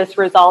suspicious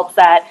results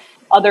that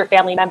other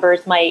family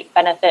members might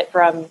benefit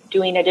from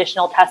doing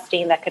additional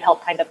testing that could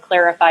help kind of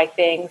clarify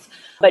things.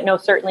 But no,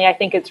 certainly I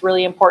think it's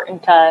really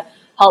important to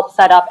help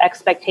set up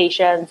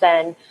expectations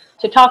and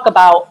to talk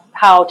about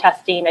how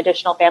testing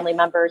additional family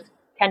members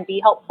can be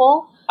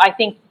helpful. I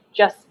think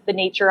just the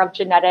nature of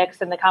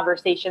genetics and the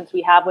conversations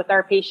we have with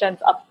our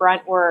patients up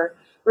front, we're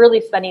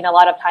really spending a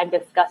lot of time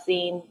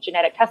discussing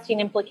genetic testing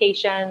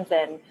implications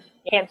and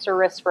cancer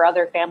risks for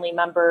other family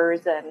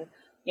members and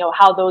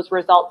how those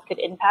results could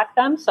impact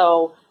them.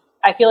 So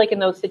I feel like in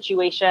those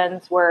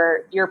situations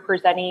where you're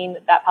presenting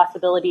that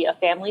possibility of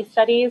family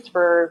studies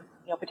for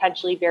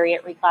potentially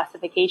variant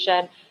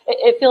reclassification,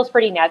 it feels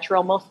pretty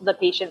natural. Most of the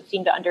patients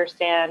seem to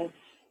understand,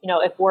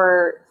 if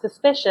we're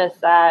suspicious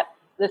that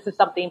this is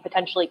something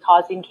potentially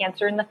causing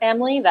cancer in the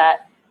family,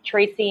 that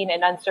tracing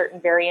an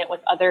uncertain variant with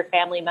other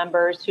family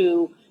members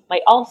who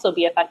might also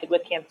be affected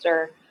with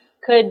cancer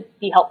could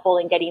be helpful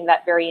in getting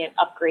that variant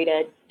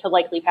upgraded to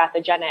likely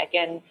pathogenic.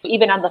 And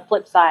even on the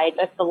flip side,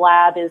 if the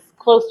lab is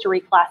close to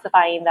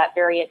reclassifying that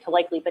variant to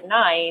likely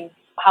benign,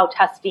 how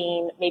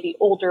testing maybe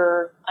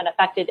older,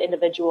 unaffected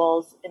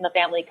individuals in the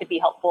family could be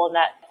helpful in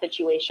that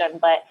situation.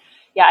 But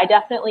yeah, I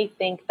definitely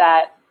think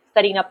that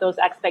setting up those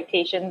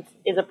expectations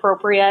is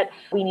appropriate.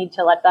 We need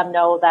to let them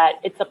know that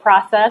it's a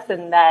process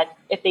and that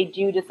if they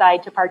do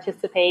decide to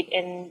participate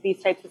in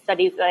these types of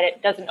studies, that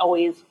it doesn't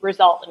always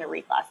result in a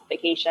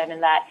reclassification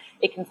and that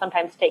it can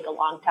sometimes take a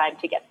long time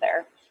to get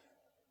there.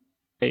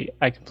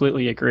 I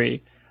completely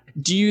agree.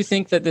 Do you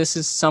think that this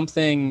is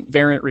something,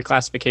 variant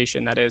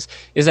reclassification, that is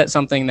that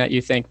something that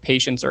you think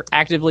patients are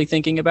actively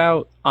thinking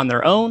about on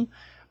their own?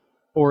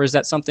 Or is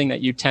that something that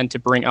you tend to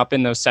bring up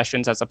in those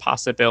sessions as a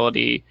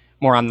possibility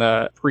more on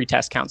the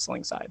pre-test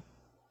counseling side?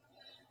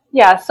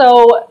 Yeah,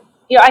 so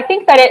I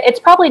think that it's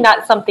probably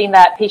not something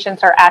that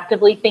patients are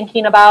actively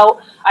thinking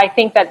about. I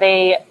think that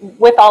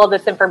with all of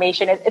this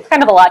information, it's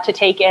kind of a lot to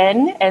take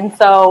in. And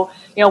so,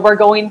 we're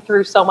going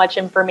through so much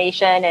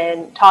information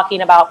and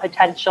talking about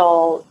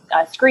potential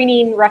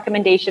screening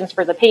recommendations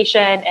for the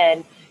patient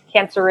and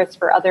cancer risk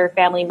for other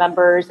family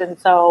members. And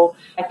so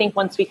I think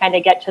once we kind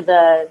of get to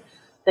the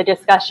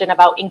discussion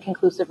about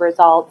inconclusive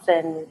results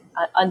and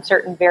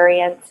uncertain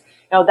variants,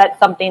 that's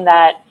something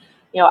that,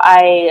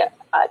 I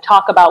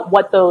talk about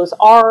what those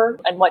are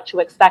and what to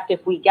expect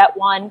if we get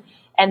one.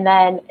 And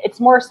then it's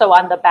more so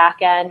on the back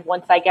end,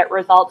 once I get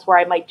results, where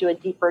I might do a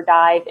deeper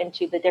dive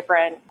into the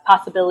different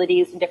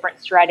possibilities and different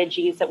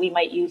strategies that we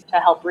might use to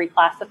help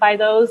reclassify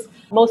those,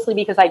 mostly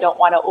because I don't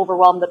want to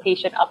overwhelm the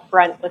patient up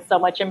front with so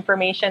much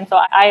information. So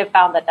I have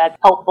found that that's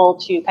helpful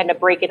to kind of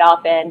break it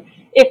up, and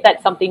if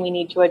that's something we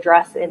need to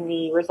address in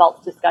the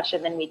results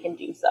discussion, then we can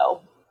do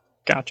so.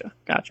 Gotcha.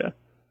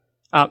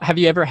 Have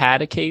you ever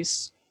had a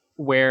case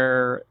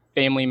where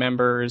family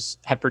members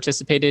have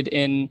participated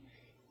in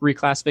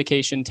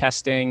reclassification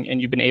testing and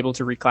you've been able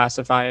to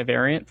reclassify a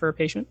variant for a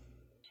patient?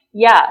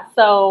 Yeah,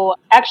 so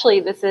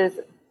actually this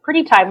is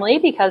pretty timely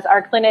because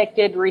our clinic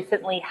did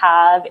recently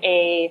have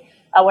a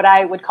what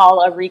I would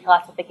call a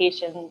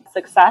reclassification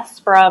success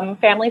from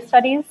family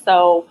studies.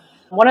 So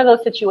one of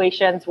those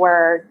situations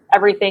where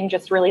everything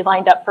just really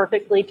lined up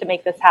perfectly to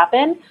make this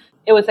happen.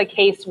 It was a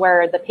case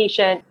where the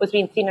patient was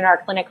being seen in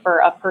our clinic for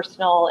a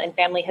personal and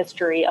family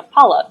history of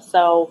polyps.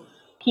 So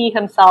he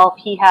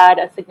had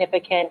a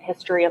significant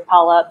history of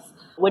polyps.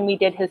 When we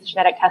did his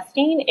genetic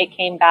testing, it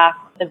came back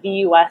the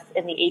VUS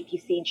and the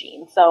APC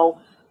gene. So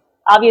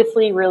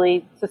obviously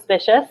really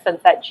suspicious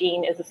since that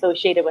gene is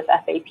associated with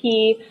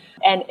FAP,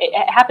 and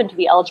it happened to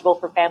be eligible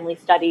for family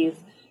studies,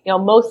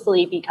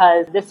 mostly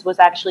because this was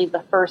actually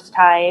the first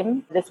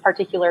time this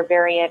particular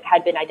variant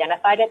had been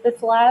identified at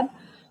this lab.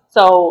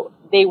 So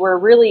they were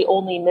really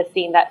only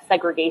missing that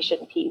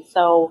segregation piece.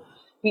 So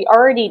we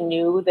already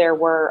knew there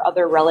were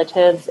other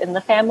relatives in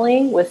the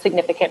family with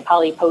significant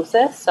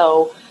polyposis.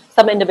 So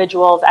some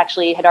individuals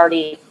actually had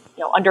already,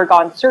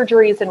 undergone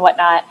surgeries and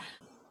whatnot.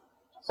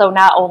 So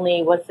not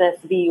only was this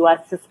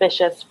VUS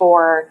suspicious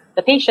for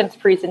the patient's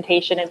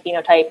presentation and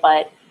phenotype,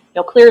 but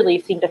clearly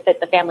seemed to fit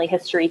the family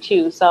history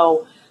too.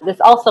 So this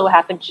also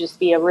happened to just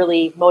be a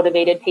really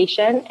motivated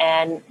patient.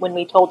 And when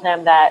we told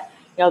him that,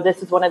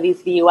 this is one of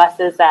these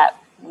VUSs that,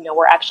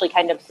 we're actually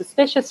kind of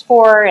suspicious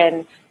for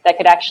and that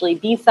could actually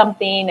be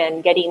something,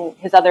 and getting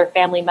his other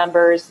family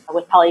members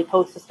with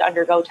polyposis to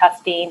undergo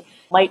testing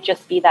might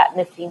just be that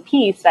missing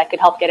piece that could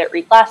help get it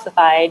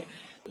reclassified.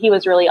 He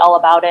was really all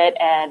about it,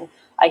 and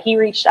he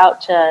reached out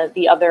to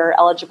the other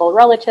eligible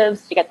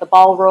relatives to get the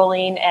ball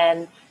rolling,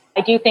 and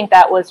I do think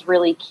that was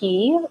really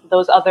key,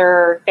 those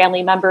other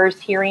family members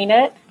hearing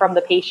it from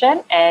the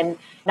patient and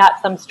not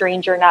some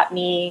stranger, not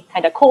me,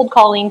 kind of cold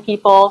calling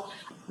people.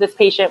 This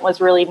patient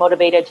was really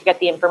motivated to get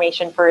the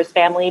information for his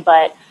family,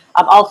 but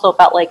also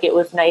felt like it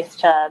was nice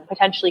to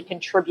potentially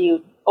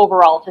contribute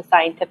overall to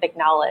scientific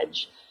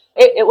knowledge.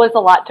 It was a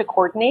lot to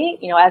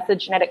coordinate. As a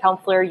genetic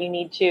counselor, you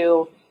need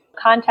to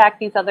contact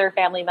these other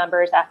family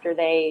members after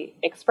they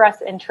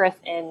express interest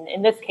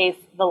in this case,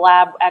 the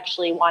lab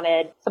actually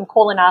wanted some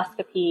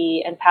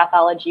colonoscopy and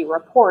pathology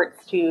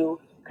reports to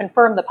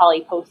confirm the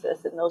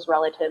polyposis in those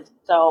relatives.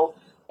 So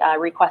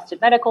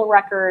requested medical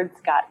records,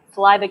 got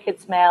saliva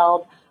kits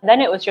mailed. And then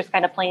it was just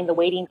kind of playing the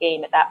waiting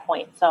game at that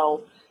point.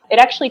 So it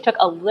actually took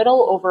a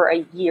little over a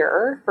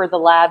year for the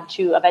lab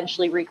to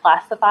eventually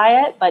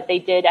reclassify it, but they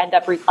did end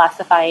up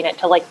reclassifying it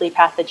to likely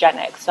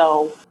pathogenic.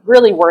 So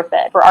really worth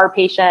it for our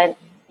patient.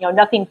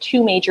 Nothing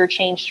too major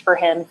changed for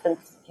him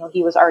since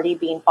he was already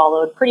being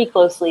followed pretty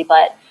closely,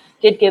 but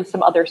did give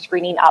some other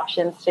screening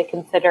options to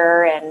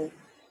consider. And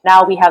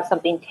now we have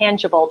something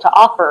tangible to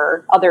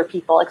offer other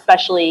people,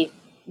 especially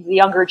the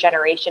younger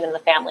generation in the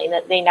family,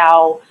 that they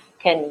now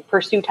can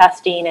pursue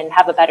testing and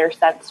have a better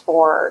sense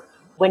for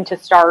when to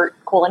start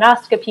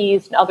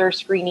colonoscopies and other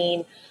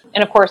screening.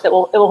 And of course, it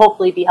will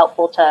hopefully be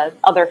helpful to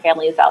other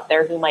families out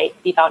there who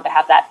might be found to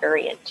have that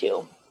variant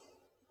too.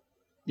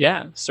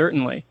 Yeah,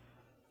 certainly.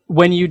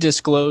 When you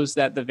disclosed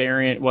that the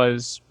variant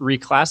was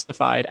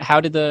reclassified,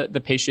 how did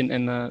the patient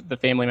and the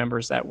family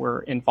members that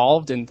were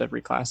involved in the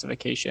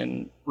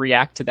reclassification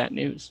react to that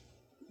news?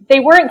 They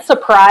weren't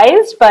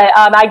surprised, but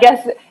I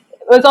guess it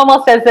was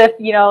almost as if,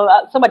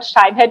 so much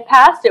time had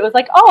passed. It was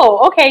like,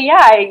 oh, okay, yeah,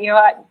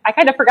 I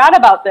kind of forgot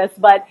about this,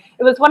 but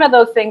it was one of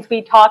those things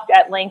we talked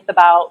at length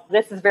about.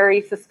 This is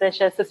very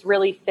suspicious. This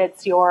really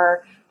fits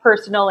your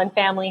personal and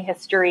family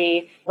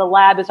history. The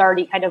lab is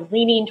already kind of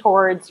leaning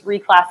towards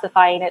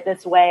reclassifying it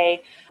this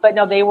way. But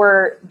no, they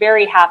were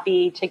very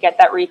happy to get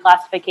that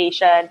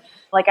reclassification.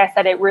 Like I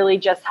said, it really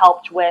just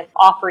helped with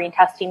offering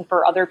testing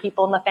for other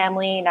people in the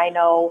family. And I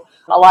know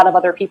a lot of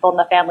other people in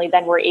the family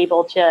then were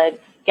able to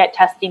get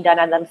testing done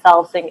on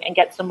themselves and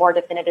get some more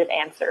definitive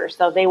answers.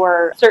 So they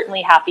were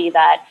certainly happy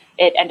that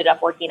it ended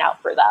up working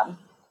out for them.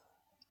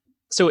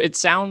 So it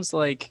sounds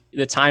like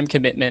the time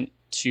commitment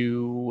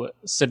to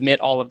submit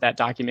all of that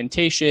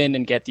documentation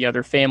and get the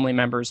other family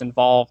members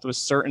involved was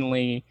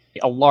certainly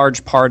a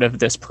large part of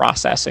this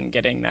process in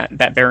getting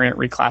that variant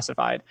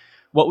reclassified.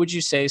 What would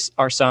you say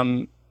are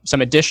some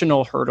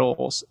additional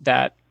hurdles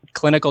that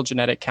clinical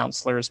genetic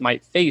counselors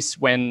might face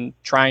when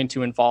trying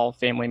to involve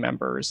family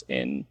members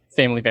in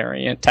family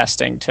variant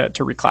testing to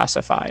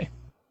reclassify?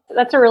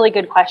 That's a really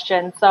good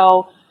question.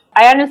 So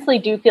I honestly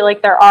do feel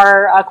like there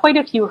are quite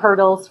a few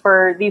hurdles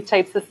for these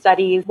types of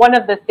studies. One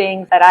of the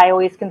things that I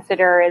always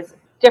consider is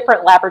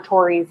different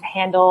laboratories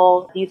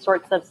handle these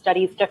sorts of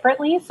studies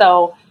differently.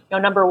 So,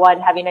 number one,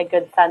 having a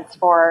good sense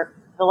for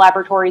the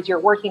laboratories you're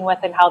working with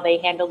and how they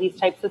handle these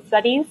types of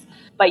studies.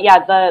 But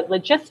yeah, the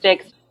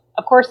logistics,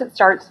 of course, it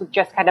starts with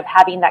just kind of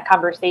having that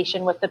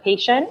conversation with the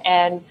patient.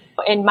 And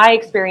in my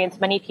experience,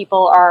 many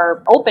people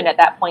are open at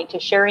that point to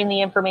sharing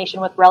the information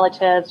with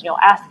relatives,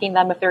 asking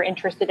them if they're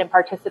interested in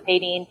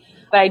participating.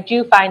 But I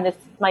do find this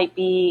might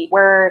be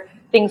where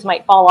things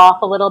might fall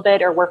off a little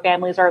bit or where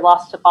families are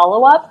lost to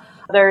follow up.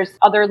 There's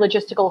other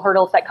logistical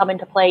hurdles that come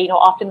into play.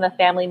 Often the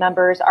family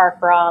members are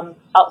from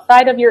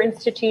outside of your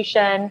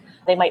institution.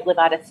 They might live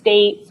out of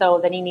state. So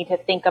then you need to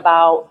think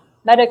about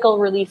medical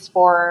release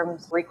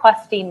forms,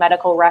 requesting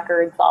medical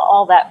records,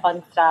 all that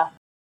fun stuff.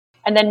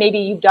 And then maybe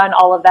you've done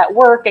all of that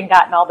work and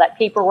gotten all that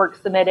paperwork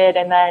submitted.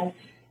 And then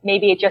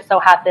maybe it just so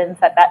happens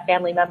that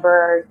family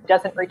member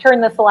doesn't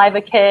return the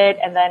saliva kit.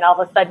 And then all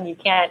of a sudden you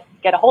can't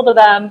get a hold of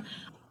them.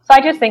 So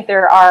I just think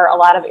there are a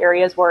lot of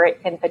areas where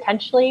it can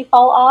potentially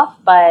fall off.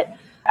 But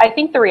I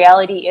think the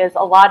reality is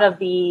a lot of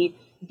the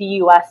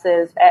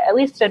VUSs, at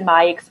least in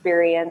my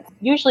experience,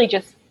 usually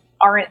just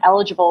aren't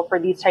eligible for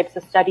these types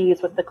of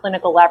studies with the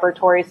clinical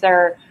laboratories.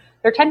 There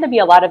tend to be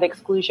a lot of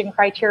exclusion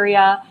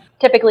criteria.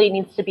 Typically, it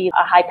needs to be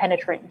a high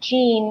penetrant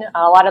gene.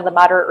 A lot of the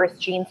moderate risk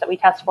genes that we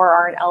test for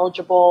aren't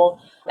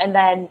eligible. And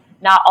then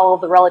not all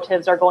of the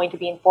relatives are going to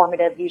be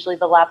informative. Usually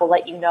the lab will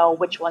let you know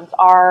which ones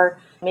are.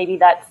 Maybe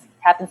that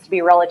happens to be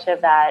a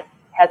relative that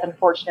has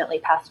unfortunately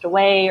passed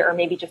away, or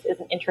maybe just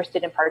isn't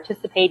interested in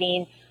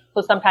participating.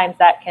 So sometimes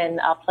that can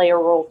play a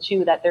role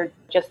too, that there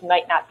just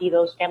might not be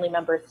those family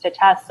members to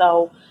test.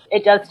 So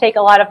it does take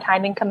a lot of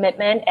time and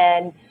commitment.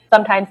 And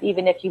sometimes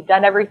even if you've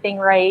done everything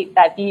right,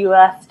 that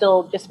VUS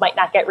still just might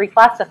not get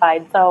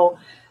reclassified. So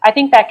I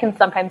think that can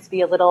sometimes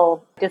be a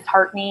little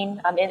disheartening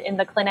in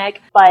the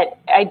clinic. But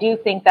I do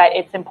think that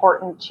it's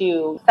important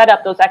to set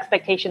up those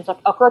expectations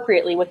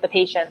appropriately with the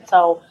patient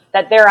so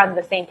that they're on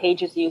the same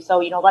page as you. So,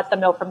 let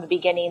them know from the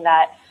beginning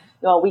that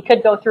we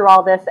could go through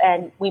all this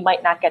and we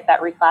might not get that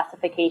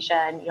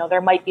reclassification.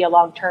 There might be a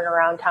long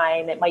turnaround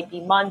time. It might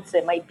be months.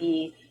 It might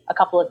be a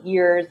couple of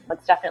years.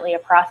 It's definitely a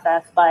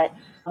process. But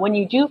when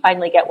you do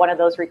finally get one of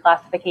those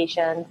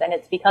reclassifications, and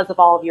it's because of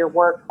all of your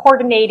work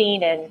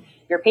coordinating and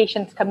your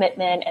patient's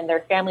commitment and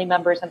their family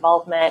members'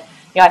 involvement,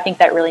 I think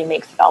that really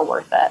makes it all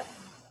worth it.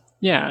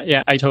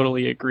 Yeah, I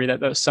totally agree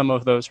that some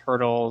of those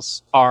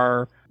hurdles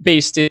are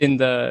based in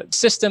the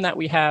system that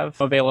we have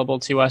available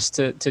to us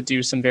to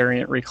do some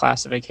variant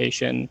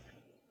reclassification.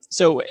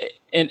 So,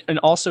 and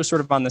also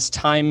sort of on this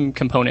time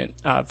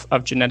component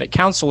of genetic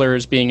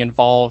counselors being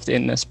involved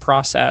in this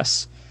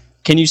process,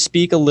 can you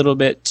speak a little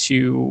bit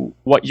to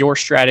what your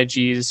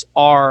strategies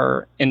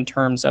are in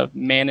terms of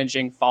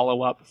managing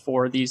follow-up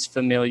for these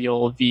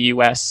familial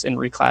VUS and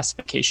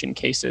reclassification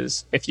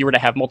cases? If you were to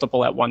have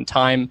multiple at one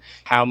time,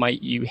 how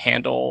might you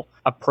handle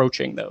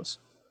approaching those?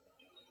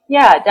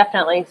 Yeah,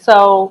 definitely.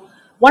 So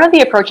one of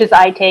the approaches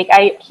I take,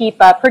 I keep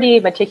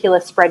pretty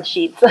meticulous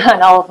spreadsheets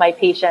on all of my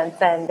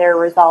patients and their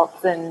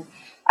results. And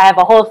I have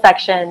a whole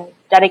section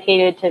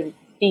dedicated to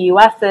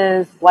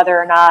VUSs, whether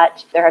or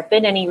not there have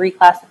been any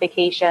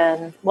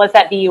reclassifications, was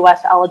that VUS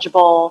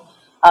eligible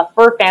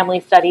for family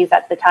studies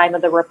at the time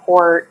of the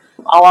report.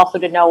 I'll also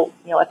denote,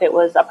 if it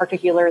was a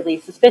particularly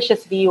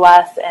suspicious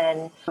VUS.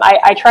 And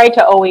I try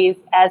to always,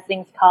 as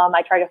things come,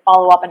 I try to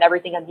follow up on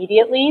everything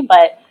immediately,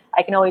 but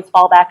I can always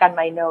fall back on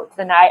my notes.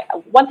 And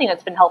one thing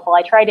that's been helpful,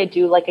 I try to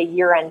do like a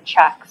year-end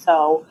check.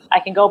 So I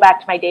can go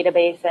back to my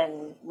database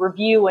and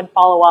review and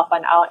follow up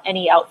on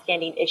any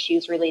outstanding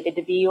issues related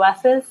to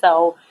VUSs.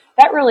 So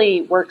that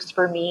really works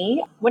for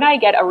me. When I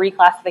get a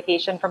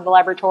reclassification from the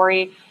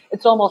laboratory,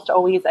 it's almost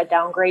always a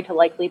downgrade to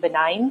likely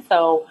benign.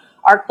 So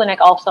our clinic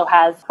also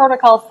has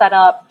protocols set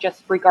up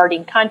just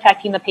regarding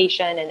contacting the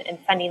patient and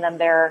sending them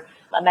their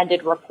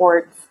amended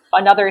reports.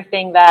 Another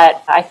thing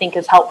that I think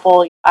is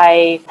helpful,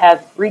 I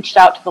have reached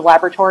out to the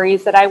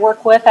laboratories that I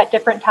work with at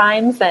different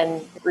times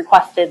and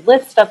requested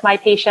lists of my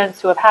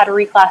patients who have had a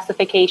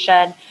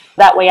reclassification.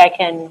 That way I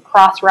can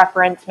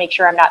cross-reference, make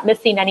sure I'm not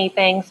missing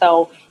anything.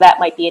 So that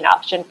might be an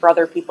option for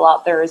other people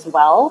out there as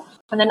well.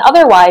 And then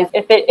otherwise,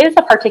 if it is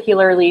a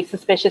particularly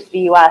suspicious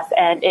VUS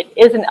and it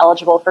isn't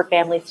eligible for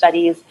family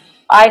studies,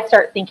 I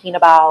start thinking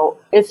about,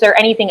 is there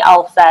anything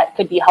else that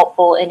could be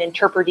helpful in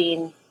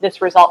interpreting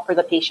this result for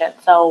the patient?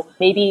 So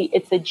maybe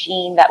it's a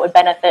gene that would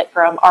benefit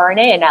from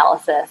RNA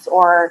analysis,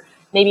 or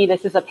maybe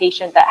this is a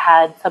patient that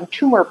had some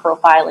tumor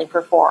profiling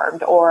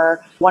performed,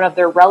 or one of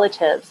their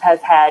relatives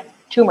has had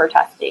tumor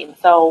testing.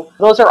 So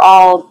those are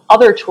all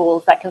other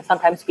tools that can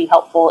sometimes be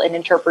helpful in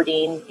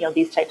interpreting,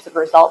 these types of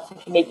results,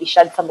 and can maybe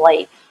shed some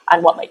light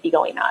on what might be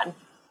going on.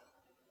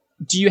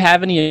 Do you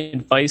have any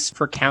advice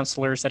for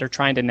counselors that are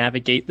trying to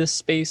navigate this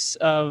space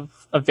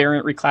of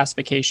variant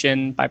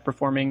reclassification by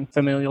performing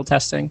familial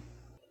testing?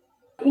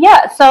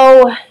 Yeah,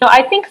 so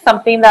I think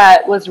something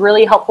that was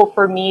really helpful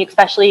for me,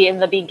 especially in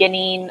the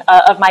beginning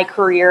of my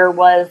career,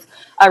 was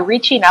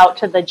reaching out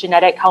to the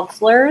genetic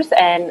counselors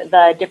and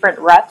the different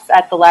reps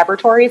at the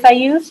laboratories I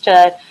use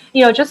to,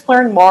 just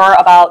learn more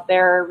about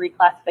their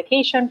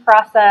reclassification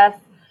process,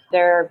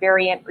 their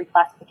variant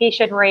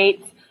reclassification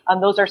rates.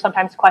 Those are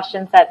sometimes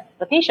questions that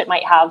the patient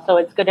might have, so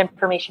it's good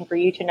information for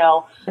you to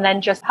know. And then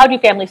just how do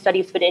family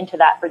studies fit into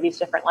that for these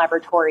different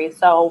laboratories?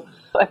 So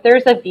if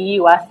there's a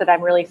VUS that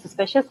I'm really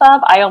suspicious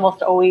of, I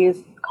almost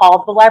always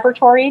call the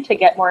laboratory to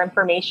get more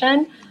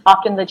information.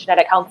 Often the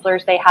genetic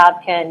counselors they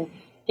have can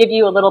give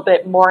you a little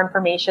bit more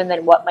information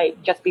than what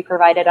might just be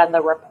provided on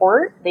the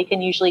report. They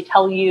can usually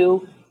tell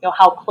you,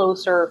 how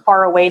close or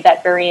far away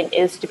that variant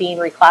is to being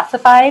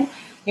reclassified.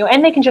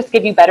 And they can just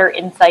give you better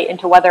insight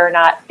into whether or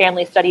not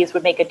family studies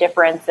would make a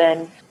difference.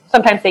 And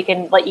sometimes they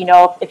can let you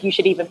know if you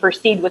should even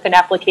proceed with an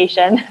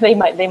application. They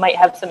might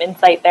have some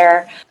insight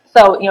there.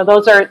 So,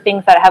 those are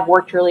things that have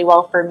worked really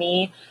well for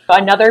me.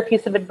 Another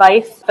piece of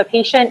advice, if a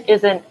patient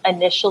isn't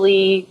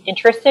initially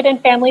interested in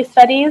family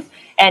studies,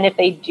 and if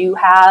they do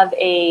have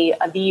a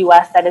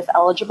VUS that is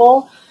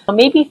eligible,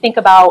 maybe think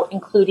about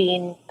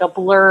including the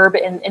blurb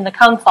in the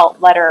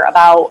consult letter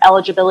about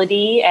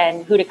eligibility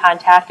and who to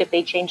contact if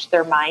they change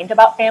their mind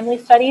about family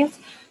studies.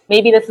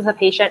 Maybe this is a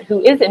patient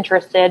who is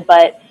interested,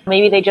 but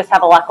maybe they just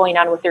have a lot going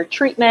on with their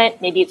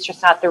treatment. Maybe it's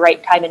just not the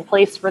right time and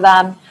place for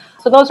them.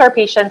 So those are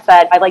patients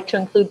that I like to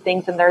include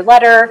things in their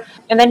letter,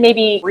 and then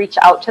maybe reach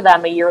out to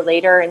them a year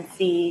later and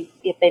see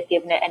if they've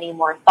given it any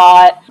more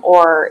thought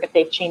or if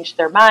they've changed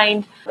their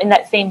mind. In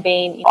that same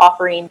vein,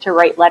 offering to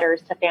write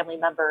letters to family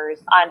members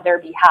on their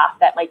behalf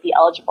that might be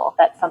eligible if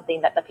that's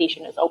something that the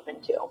patient is open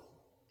to.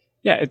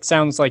 Yeah, it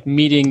sounds like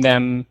meeting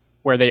them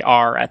where they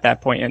are at that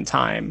point in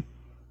time.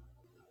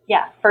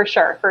 Yeah, for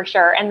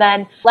sure. And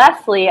then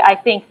lastly, I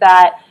think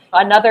that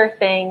another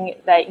thing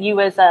that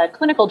you as a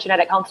clinical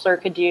genetic counselor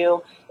could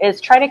do is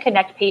try to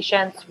connect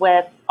patients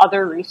with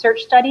other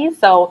research studies.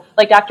 So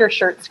like Dr.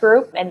 Schert's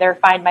group and their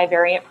Find My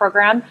Variant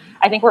program,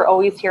 I think we're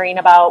always hearing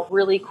about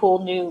really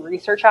cool new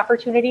research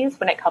opportunities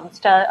when it comes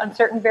to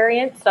uncertain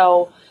variants.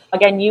 So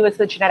again, you as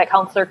the genetic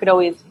counselor could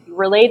always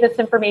relay this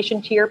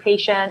information to your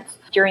patients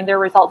during their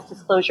results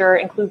disclosure,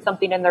 include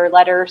something in their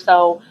letter.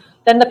 So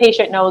then the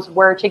patient knows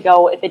where to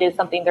go if it is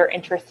something they're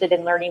interested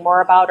in learning more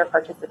about or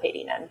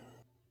participating in.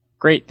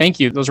 Great. Thank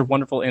you. Those are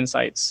wonderful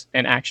insights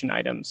and action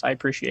items. I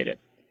appreciate it.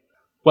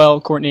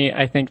 Well, Courtney,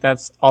 I think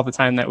that's all the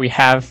time that we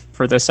have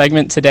for this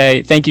segment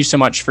today. Thank you so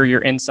much for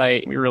your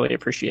insight. We really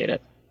appreciate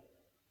it.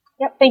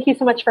 Yep. Thank you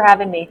so much for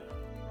having me.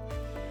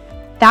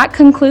 That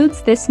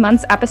concludes this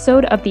month's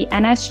episode of the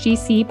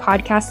NSGC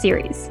podcast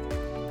series.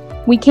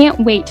 We can't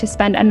wait to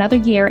spend another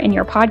year in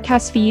your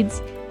podcast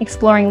feeds,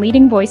 exploring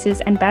leading voices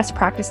and best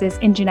practices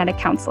in genetic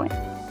counseling.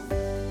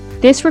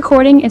 This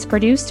recording is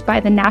produced by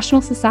the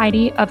National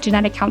Society of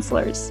Genetic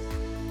Counselors.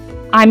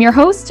 I'm your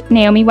host,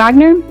 Naomi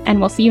Wagner, and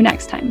we'll see you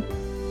next time.